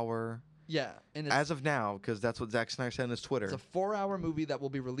 4-hour. Yeah, and as of now, because that's what Zack Snyder said on his Twitter. It's a 4-hour movie that will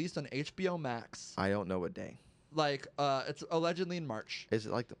be released on HBO Max. I don't know what day. Like, it's allegedly in March. Is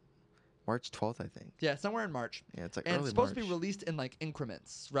it like March 12th, I think? Yeah, somewhere in March. Yeah, it's like and early it's supposed March. to be released in like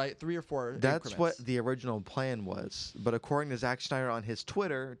increments, right? 3 or 4 That's increments. what the original plan was. But according to Zack Snyder on his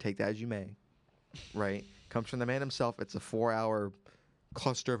Twitter, take that as you may, right? Comes from the man himself. It's a 4-hour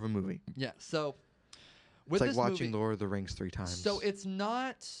cluster of a movie. Yeah, so with it's like watching Lord of the Rings 3 times. So it's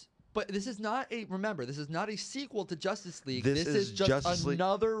not... But this is not this is not a sequel to Justice League. This is just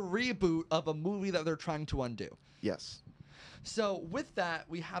another reboot of a movie that they're trying to undo. Yes. So with that,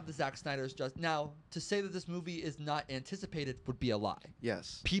 we have the Zack Snyder's just now to say that this movie is not anticipated would be a lie.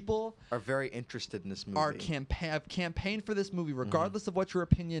 Yes. People are very interested in this movie. Have campaigned for this movie regardless of what your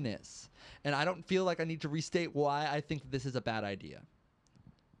opinion is. And I don't feel like I need to restate why I think this is a bad idea.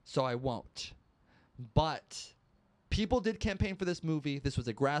 So I won't. But people did campaign for this movie. This was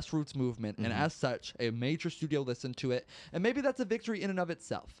a grassroots movement, and as such, a major studio listened to it, and maybe that's a victory in and of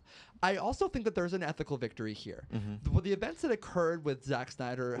itself. I also think that there's an ethical victory here. The events that occurred with Zack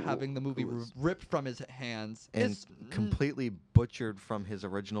Snyder having the movie ripped from his hands and completely butchered from his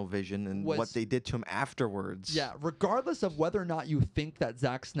original vision and what they did to him afterwards. Yeah, regardless of whether or not you think that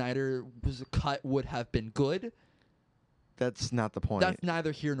Zack Snyder's cut would have been good, that's not the point. That's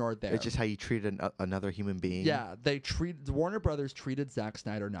neither here nor there. It's just how you treat another human being. Yeah, Warner Brothers treated Zack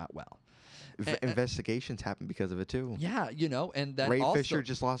Snyder not well. Investigations happened because of it too. Yeah, and then Ray Fisher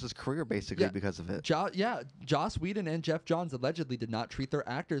just lost his career basically because of it. Joss Whedon and Jeff Johns allegedly did not treat their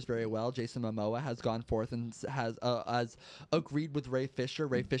actors very well. Jason Momoa has gone forth and has agreed with Ray Fisher.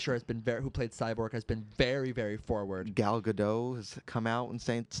 Ray Fisher has been who played Cyborg, has been very, very forward. Gal Gadot has come out and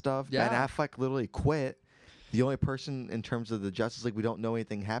saying stuff. Yeah. Ben Affleck literally quit. The only person in terms of the Justice League we don't know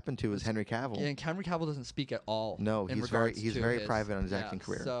anything happened to is Henry Cavill. Yeah, and Henry Cavill doesn't speak at all. No, he's very private on his acting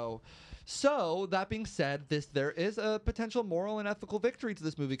career. So that being said, there is a potential moral and ethical victory to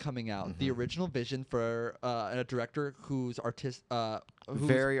this movie coming out. The original vision for a director who's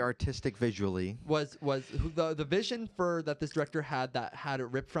very artistic visually was the vision for that this director had it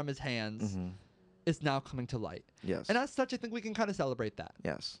ripped from his hands is now coming to light. Yes, and as such, I think we can kind of celebrate that.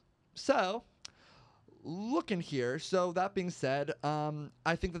 Yes. So, looking here. So that being said,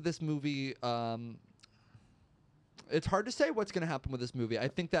 I think that this movie. It's hard to say what's going to happen with this movie. I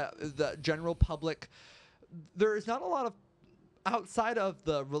think that the general public, there is not a lot of, outside of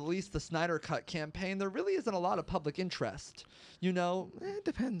the release the Snyder Cut campaign, there really isn't a lot of public interest. It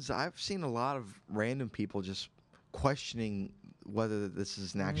depends. I've seen a lot of random people just questioning whether this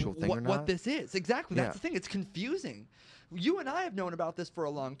is an actual thing or not. What this is. Exactly. That's the thing. It's confusing. You and I have known about this for a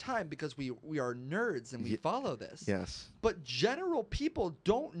long time because we are nerds and we follow this. Yes. But general people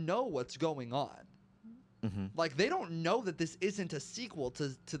don't know what's going on. Like, they don't know that this isn't a sequel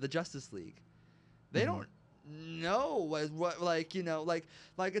to the Justice League. They don't know what it's not like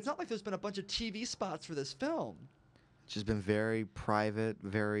there's been a bunch of TV spots for this film. It's just been very private,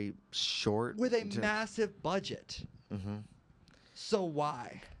 very short. With a massive budget. So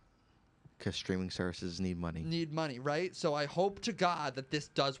why? Because streaming services need money. Right? So I hope to God that this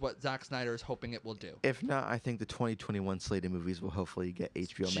does what Zack Snyder is hoping it will do. If not, I think the 2021 slate of movies will hopefully get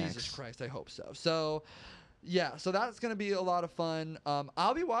HBO Max. Jesus Christ, I hope so. So, yeah, so that's going to be a lot of fun.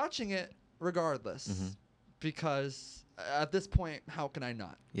 I'll be watching it regardless because at this point, how can I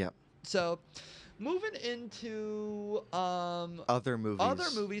not? Yep. So, moving into other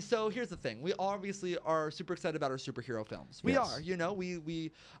movies. So here's the thing: we obviously are super excited about our superhero films. We are,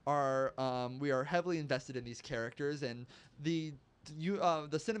 we are heavily invested in these characters, and the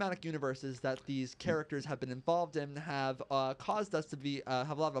cinematic universes that these characters have been involved in have caused us to be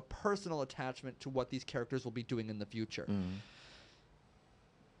have a lot of a personal attachment to what these characters will be doing in the future.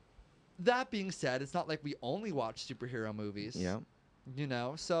 That being said, it's not like we only watch superhero movies. Yeah.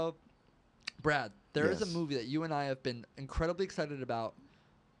 So. Brad, there is a movie that you and I have been incredibly excited about.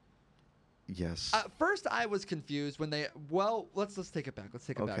 Yes. At first, I was confused when they. Well, let's take it back. Let's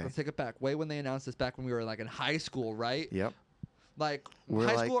take it back. Way when they announced this, back when we were like in high school, right? Yep. Like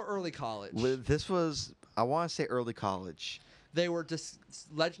high school or early college. This was, I want to say, early college. They were just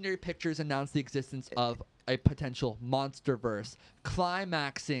Legendary Pictures announced the existence of a potential MonsterVerse,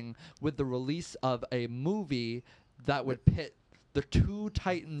 climaxing with the release of a movie that would pit the two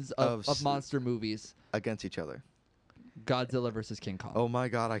titans of monster movies against each other. Godzilla versus King Kong. Oh my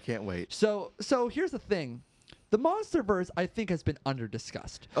God, I can't wait. So here's the thing. The MonsterVerse, I think, has been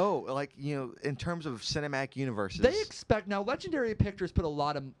under-discussed. Oh, in terms of cinematic universes. They expect now. Legendary Pictures put a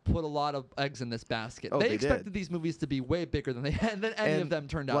lot of eggs in this basket. They expected these movies to be way bigger than any of them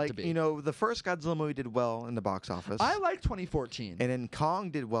turned out to be. The first Godzilla movie did well in the box office. I like 2014. And then Kong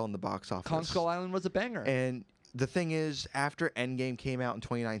did well in the box office. Kong Skull Island was a banger. And the thing is, after Endgame came out in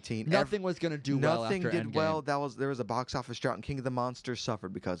 2019, nothing was going to do well after Endgame. Nothing did well. There was a box office drought, and King of the Monsters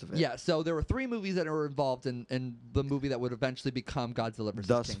suffered because of it. Yeah, so there were 3 movies that were involved in the movie that would eventually become Godzilla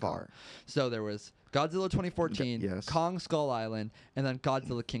vs. King Kong. So there was Godzilla 2014, Kong Skull Island, and then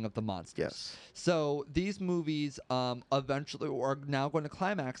Godzilla King of the Monsters. Yes. So these movies eventually are now going to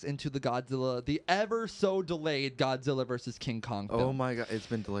climax into the ever so delayed Godzilla vs. King Kong film. Oh my God, it's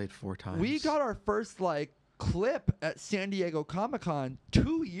been delayed 4 times. We got our first clip at San Diego Comic-Con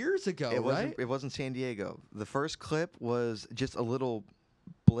 2 years ago, right? It wasn't San Diego. The first clip was just a little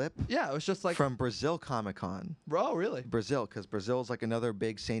blip. Yeah, it was just like from Brazil Comic-Con. Oh, really? Brazil, because Brazil is like another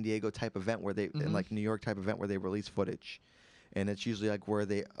big San Diego type event where they and like New York type event where they release footage, and it's usually like where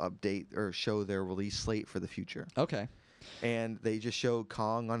they update or show their release slate for the future. Okay. And they just showed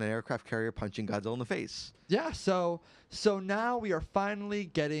Kong on an aircraft carrier punching Godzilla in the face. Yeah, so now we are finally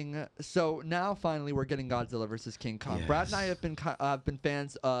getting we're getting Godzilla versus King Kong. Yes. Brad and I have been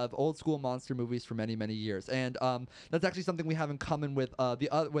fans of old school monster movies for many years, and that's actually something we have in common with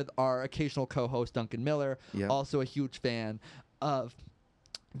with our occasional co-host Duncan Miller, also a huge fan of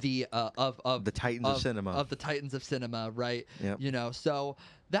the Titans of cinema. Of the Titans of cinema, right? Yep. You know, so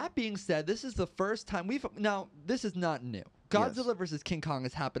that being said, this is the first time this is not new. Godzilla versus King Kong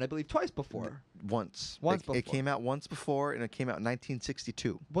has happened, I believe, twice before. Once before. It came out once before, and it came out in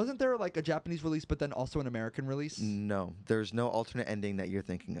 1962. Wasn't there like a Japanese release, but then also an American release? No, there's no alternate ending that you're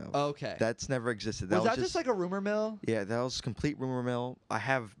thinking of. Okay. That's never existed. Was that just like a rumor mill? Yeah, that was complete rumor mill. I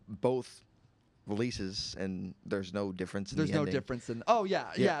have both releases, and there's no difference in there's the no ending. Difference in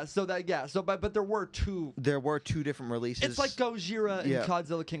but there were two different releases. It's like Gojira and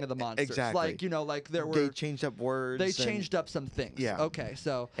Godzilla King of the Monsters. Exactly. Like, you know, like they changed up words. They changed up some things. Yeah. Okay,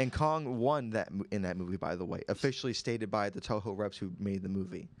 so and Kong won in that movie, by the way, officially stated by the Toho reps who made the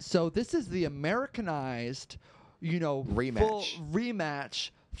movie. So this is the Americanized, you know,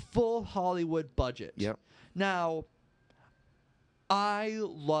 rematch, full Hollywood budget. Yep. Now, I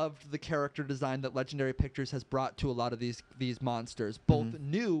loved the character design that Legendary Pictures has brought to a lot of these monsters, both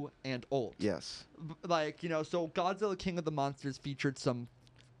new and old. Yes. Like, you know, so Godzilla King of the Monsters featured some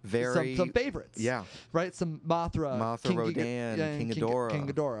favorites. Yeah. Right? Some Mothra King Rodan, King Ghidorah. King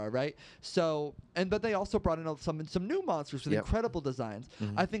Ghidorah, right? So, but they also brought in some new monsters with incredible designs.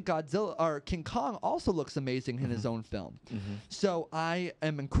 I think King Kong also looks amazing in his own film. So I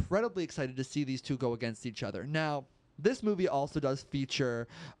am incredibly excited to see these two go against each other. Now, this movie also does feature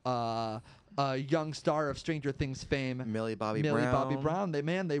a young star of Stranger Things fame, Millie Bobby Brown.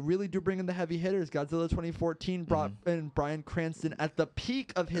 They really do bring in the heavy hitters. Godzilla 2014 brought in Bryan Cranston at the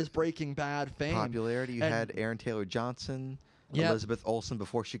peak of his Breaking Bad fame. Popularity. You had Aaron Taylor Johnson. Elizabeth Olsen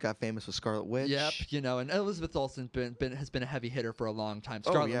before she got famous with Scarlet Witch. Yep, you know, and Elizabeth Olsen has been a heavy hitter for a long time.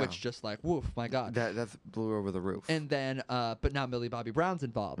 Scarlet Witch just like, woof, my God. That blew her over the roof. And then, but now Millie Bobby Brown's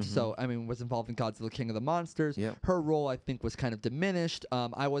involved. So, I mean, was involved in Godzilla King of the Monsters. Yep. Her role, I think, was kind of diminished.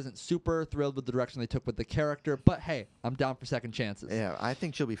 I wasn't super thrilled with the direction they took with the character, but hey, I'm down for second chances. Yeah, I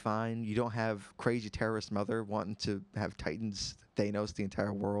think she'll be fine. You don't have crazy terrorist mother wanting to have Titans Thanos the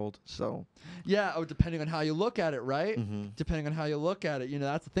entire world, so depending on how you look at it, right? Depending on how you look at it, you know,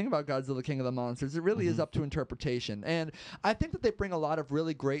 that's the thing about Godzilla King of the Monsters. It really is up to interpretation, and I think that they bring a lot of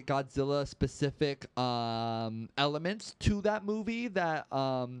really great Godzilla specific elements to that movie that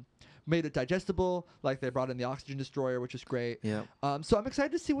made it digestible. Like they brought in the Oxygen Destroyer, which is great. So I'm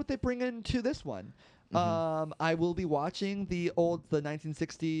excited to see what they bring into this one. I will be watching the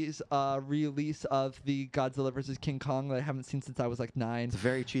 1960s release of the Godzilla vs. King Kong that I haven't seen since I was like 9. It's a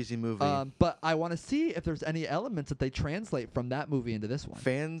very cheesy movie. But I want to see if there's any elements that they translate from that movie into this one.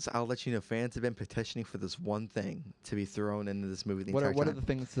 I'll let you know, fans have been petitioning for this one thing to be thrown into this movie the entire time. What are the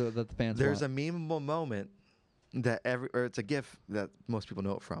things that the fans There's want? a memeable moment that it's a GIF that most people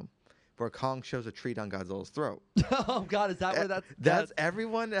know it from, where Kong shows a treat on Godzilla's throat. Oh God, is that where that's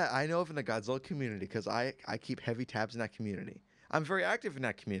everyone that I know of in the Godzilla community, because I keep heavy tabs in that community. I'm very active in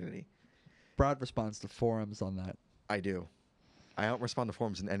that community. Brad responds to forums on that. I do. I don't respond to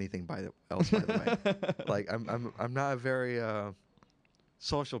forums in anything else, by the way. Like I'm not a very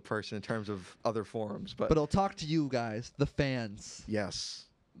social person in terms of other forums, but I'll talk to you guys, the fans. Yes.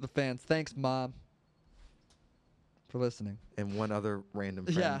 The fans. Thanks, Mom, for listening. And one other random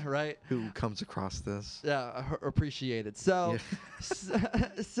friend who comes across this. Yeah, appreciate it. So,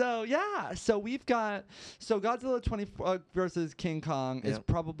 so we've got Godzilla 20 versus King Kong is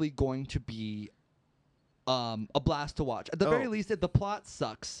probably going to be a blast to watch. At the very least, if the plot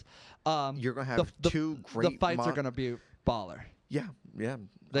sucks, you're gonna have two great. The fights are gonna be baller. Yeah.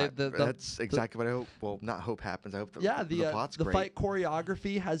 That's exactly what I hope. Well, not hope happens. I hope the plot's great. The fight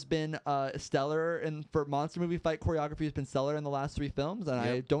choreography has been stellar, and for monster movie fight choreography has been stellar in the last 3 films, and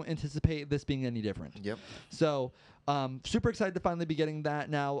I don't anticipate this being any different. Yep. So, super excited to finally be getting that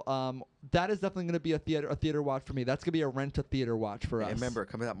now. That is definitely going to be a theater watch for me. That's going to be a rent-a-theater watch for us. And remember,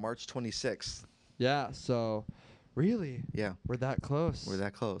 coming out March 26th. Yeah. So. Really? Yeah. We're that close. We're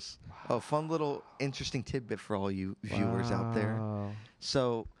that close. Wow. Oh, fun little interesting tidbit for all you viewers out there.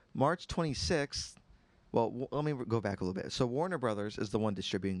 So, March 26th, well, let me go back a little bit. So, Warner Brothers is the one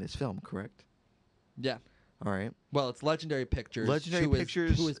distributing this film, correct? Yeah. All right. Well, it's Legendary Pictures. Legendary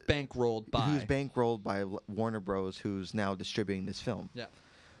Pictures, who is bankrolled by. Who's bankrolled by Warner Bros., who's now distributing this film. Yeah.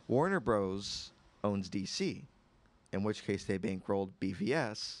 Warner Bros. Owns DC, in which case they bankrolled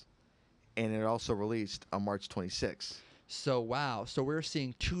BVS, and it also released on March 26th. So, wow. So we're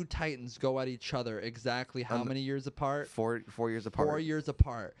seeing two titans go at each other exactly how many years apart? 4 years apart. 4 years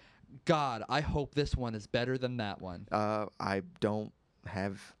apart. God, I hope this one is better than that one. I don't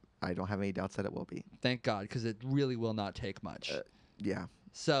have any doubts that it will be. Thank God, because it really will not take much. Yeah.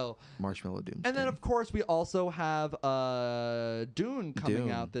 So Marshmallow Doomsday. And then, of course, we also have Dune coming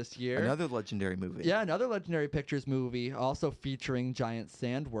out this year. Another legendary movie. Yeah, another Legendary Pictures movie, also featuring giant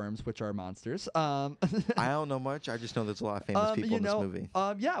sandworms, which are monsters. I don't know much. I just know there's a lot of famous people in this movie.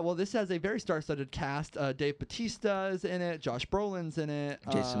 Yeah, well, this has a very star-studded cast. Dave Bautista is in it. Josh Brolin's in it.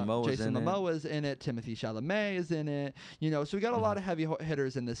 Jason Momoa's in it. Timothy Chalamet is in it. So we got a lot of heavy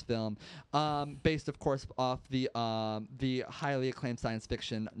hitters in this film, based, of course, off the highly acclaimed science fiction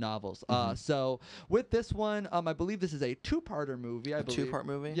novels. So with this one, I believe this is a two-parter movie. A two-part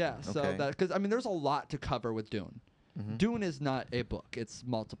movie? Yeah. So that because there's a lot to cover with Dune. Dune is not a book; it's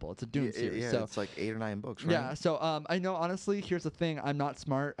multiple. It's a Dune series. Yeah, so it's like 8 or 9 books, right? Yeah. So I know honestly, here's the thing: I'm not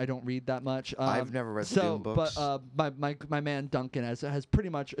smart. I don't read that much. I've never read the Dune books. But my man Duncan has pretty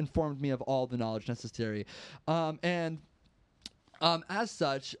much informed me of all the knowledge necessary, and as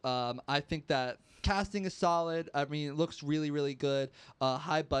such, I think that casting is solid. I mean, it looks really, really good.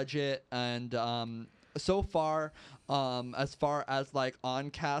 High budget, and so far, as far as like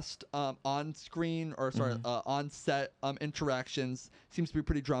on cast, on screen or sorry, on set interactions, seems to be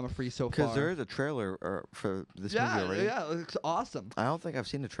pretty drama free so far. Because there is a trailer for this movie already. Yeah, it looks awesome. I don't think I've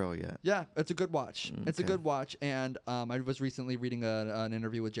seen the trailer yet. Yeah, it's a good watch. It's a good watch, and I was recently reading an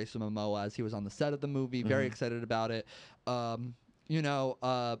interview with Jason Momoa as he was on the set of the movie. Very excited about it. I'm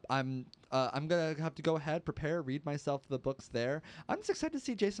gonna have to go ahead, prepare, read myself the books there. I'm just excited to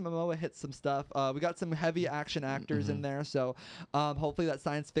see Jason Momoa hit some stuff. We got some heavy action actors in there, so hopefully that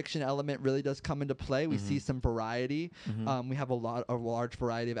science fiction element really does come into play. We see some variety. We have a large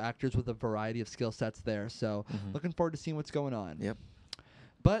variety of actors with a variety of skill sets there. So looking forward to seeing what's going on. Yep.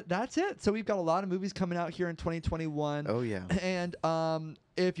 But that's it. So we've got a lot of movies coming out here in 2021. Oh yeah. And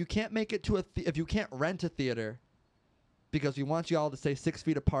if you can't make it to if you can't rent a theater, because we want you all to stay 6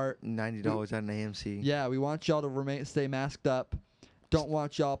 feet apart. $90 at an AMC. Yeah, we want y'all to stay masked up. Don't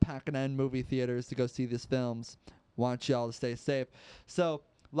want y'all packing in movie theaters to go see these films. Want y'all to stay safe. So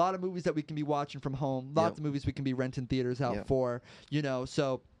a lot of movies that we can be watching from home. Lots of movies we can be renting theaters out for.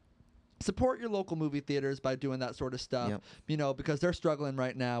 So support your local movie theaters by doing that sort of stuff, because they're struggling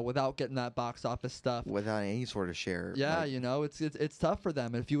right now without getting that box office stuff. Without any sort of share. Yeah, it's tough for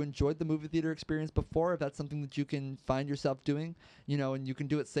them. If you enjoyed the movie theater experience before, if that's something that you can find yourself doing, and you can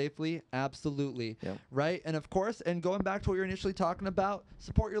do it safely, absolutely. Right? And of course, and going back to what you're initially talking about,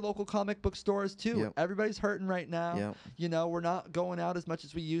 support your local comic book stores too. Everybody's hurting right now. We're not going out as much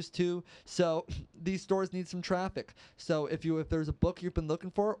as we used to. So these stores need some traffic. So if there's a book you've been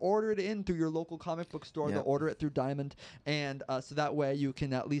looking for, order it in through your local comic book store. They'll order it through Diamond, and so that way you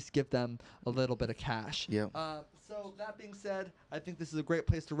can at least give them a little bit of cash. So that being said, I think this is a great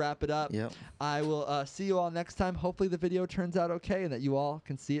place to wrap it up. I will see you all next time. Hopefully the video turns out okay and that you all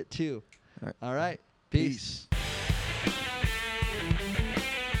can see it too. All right. Peace.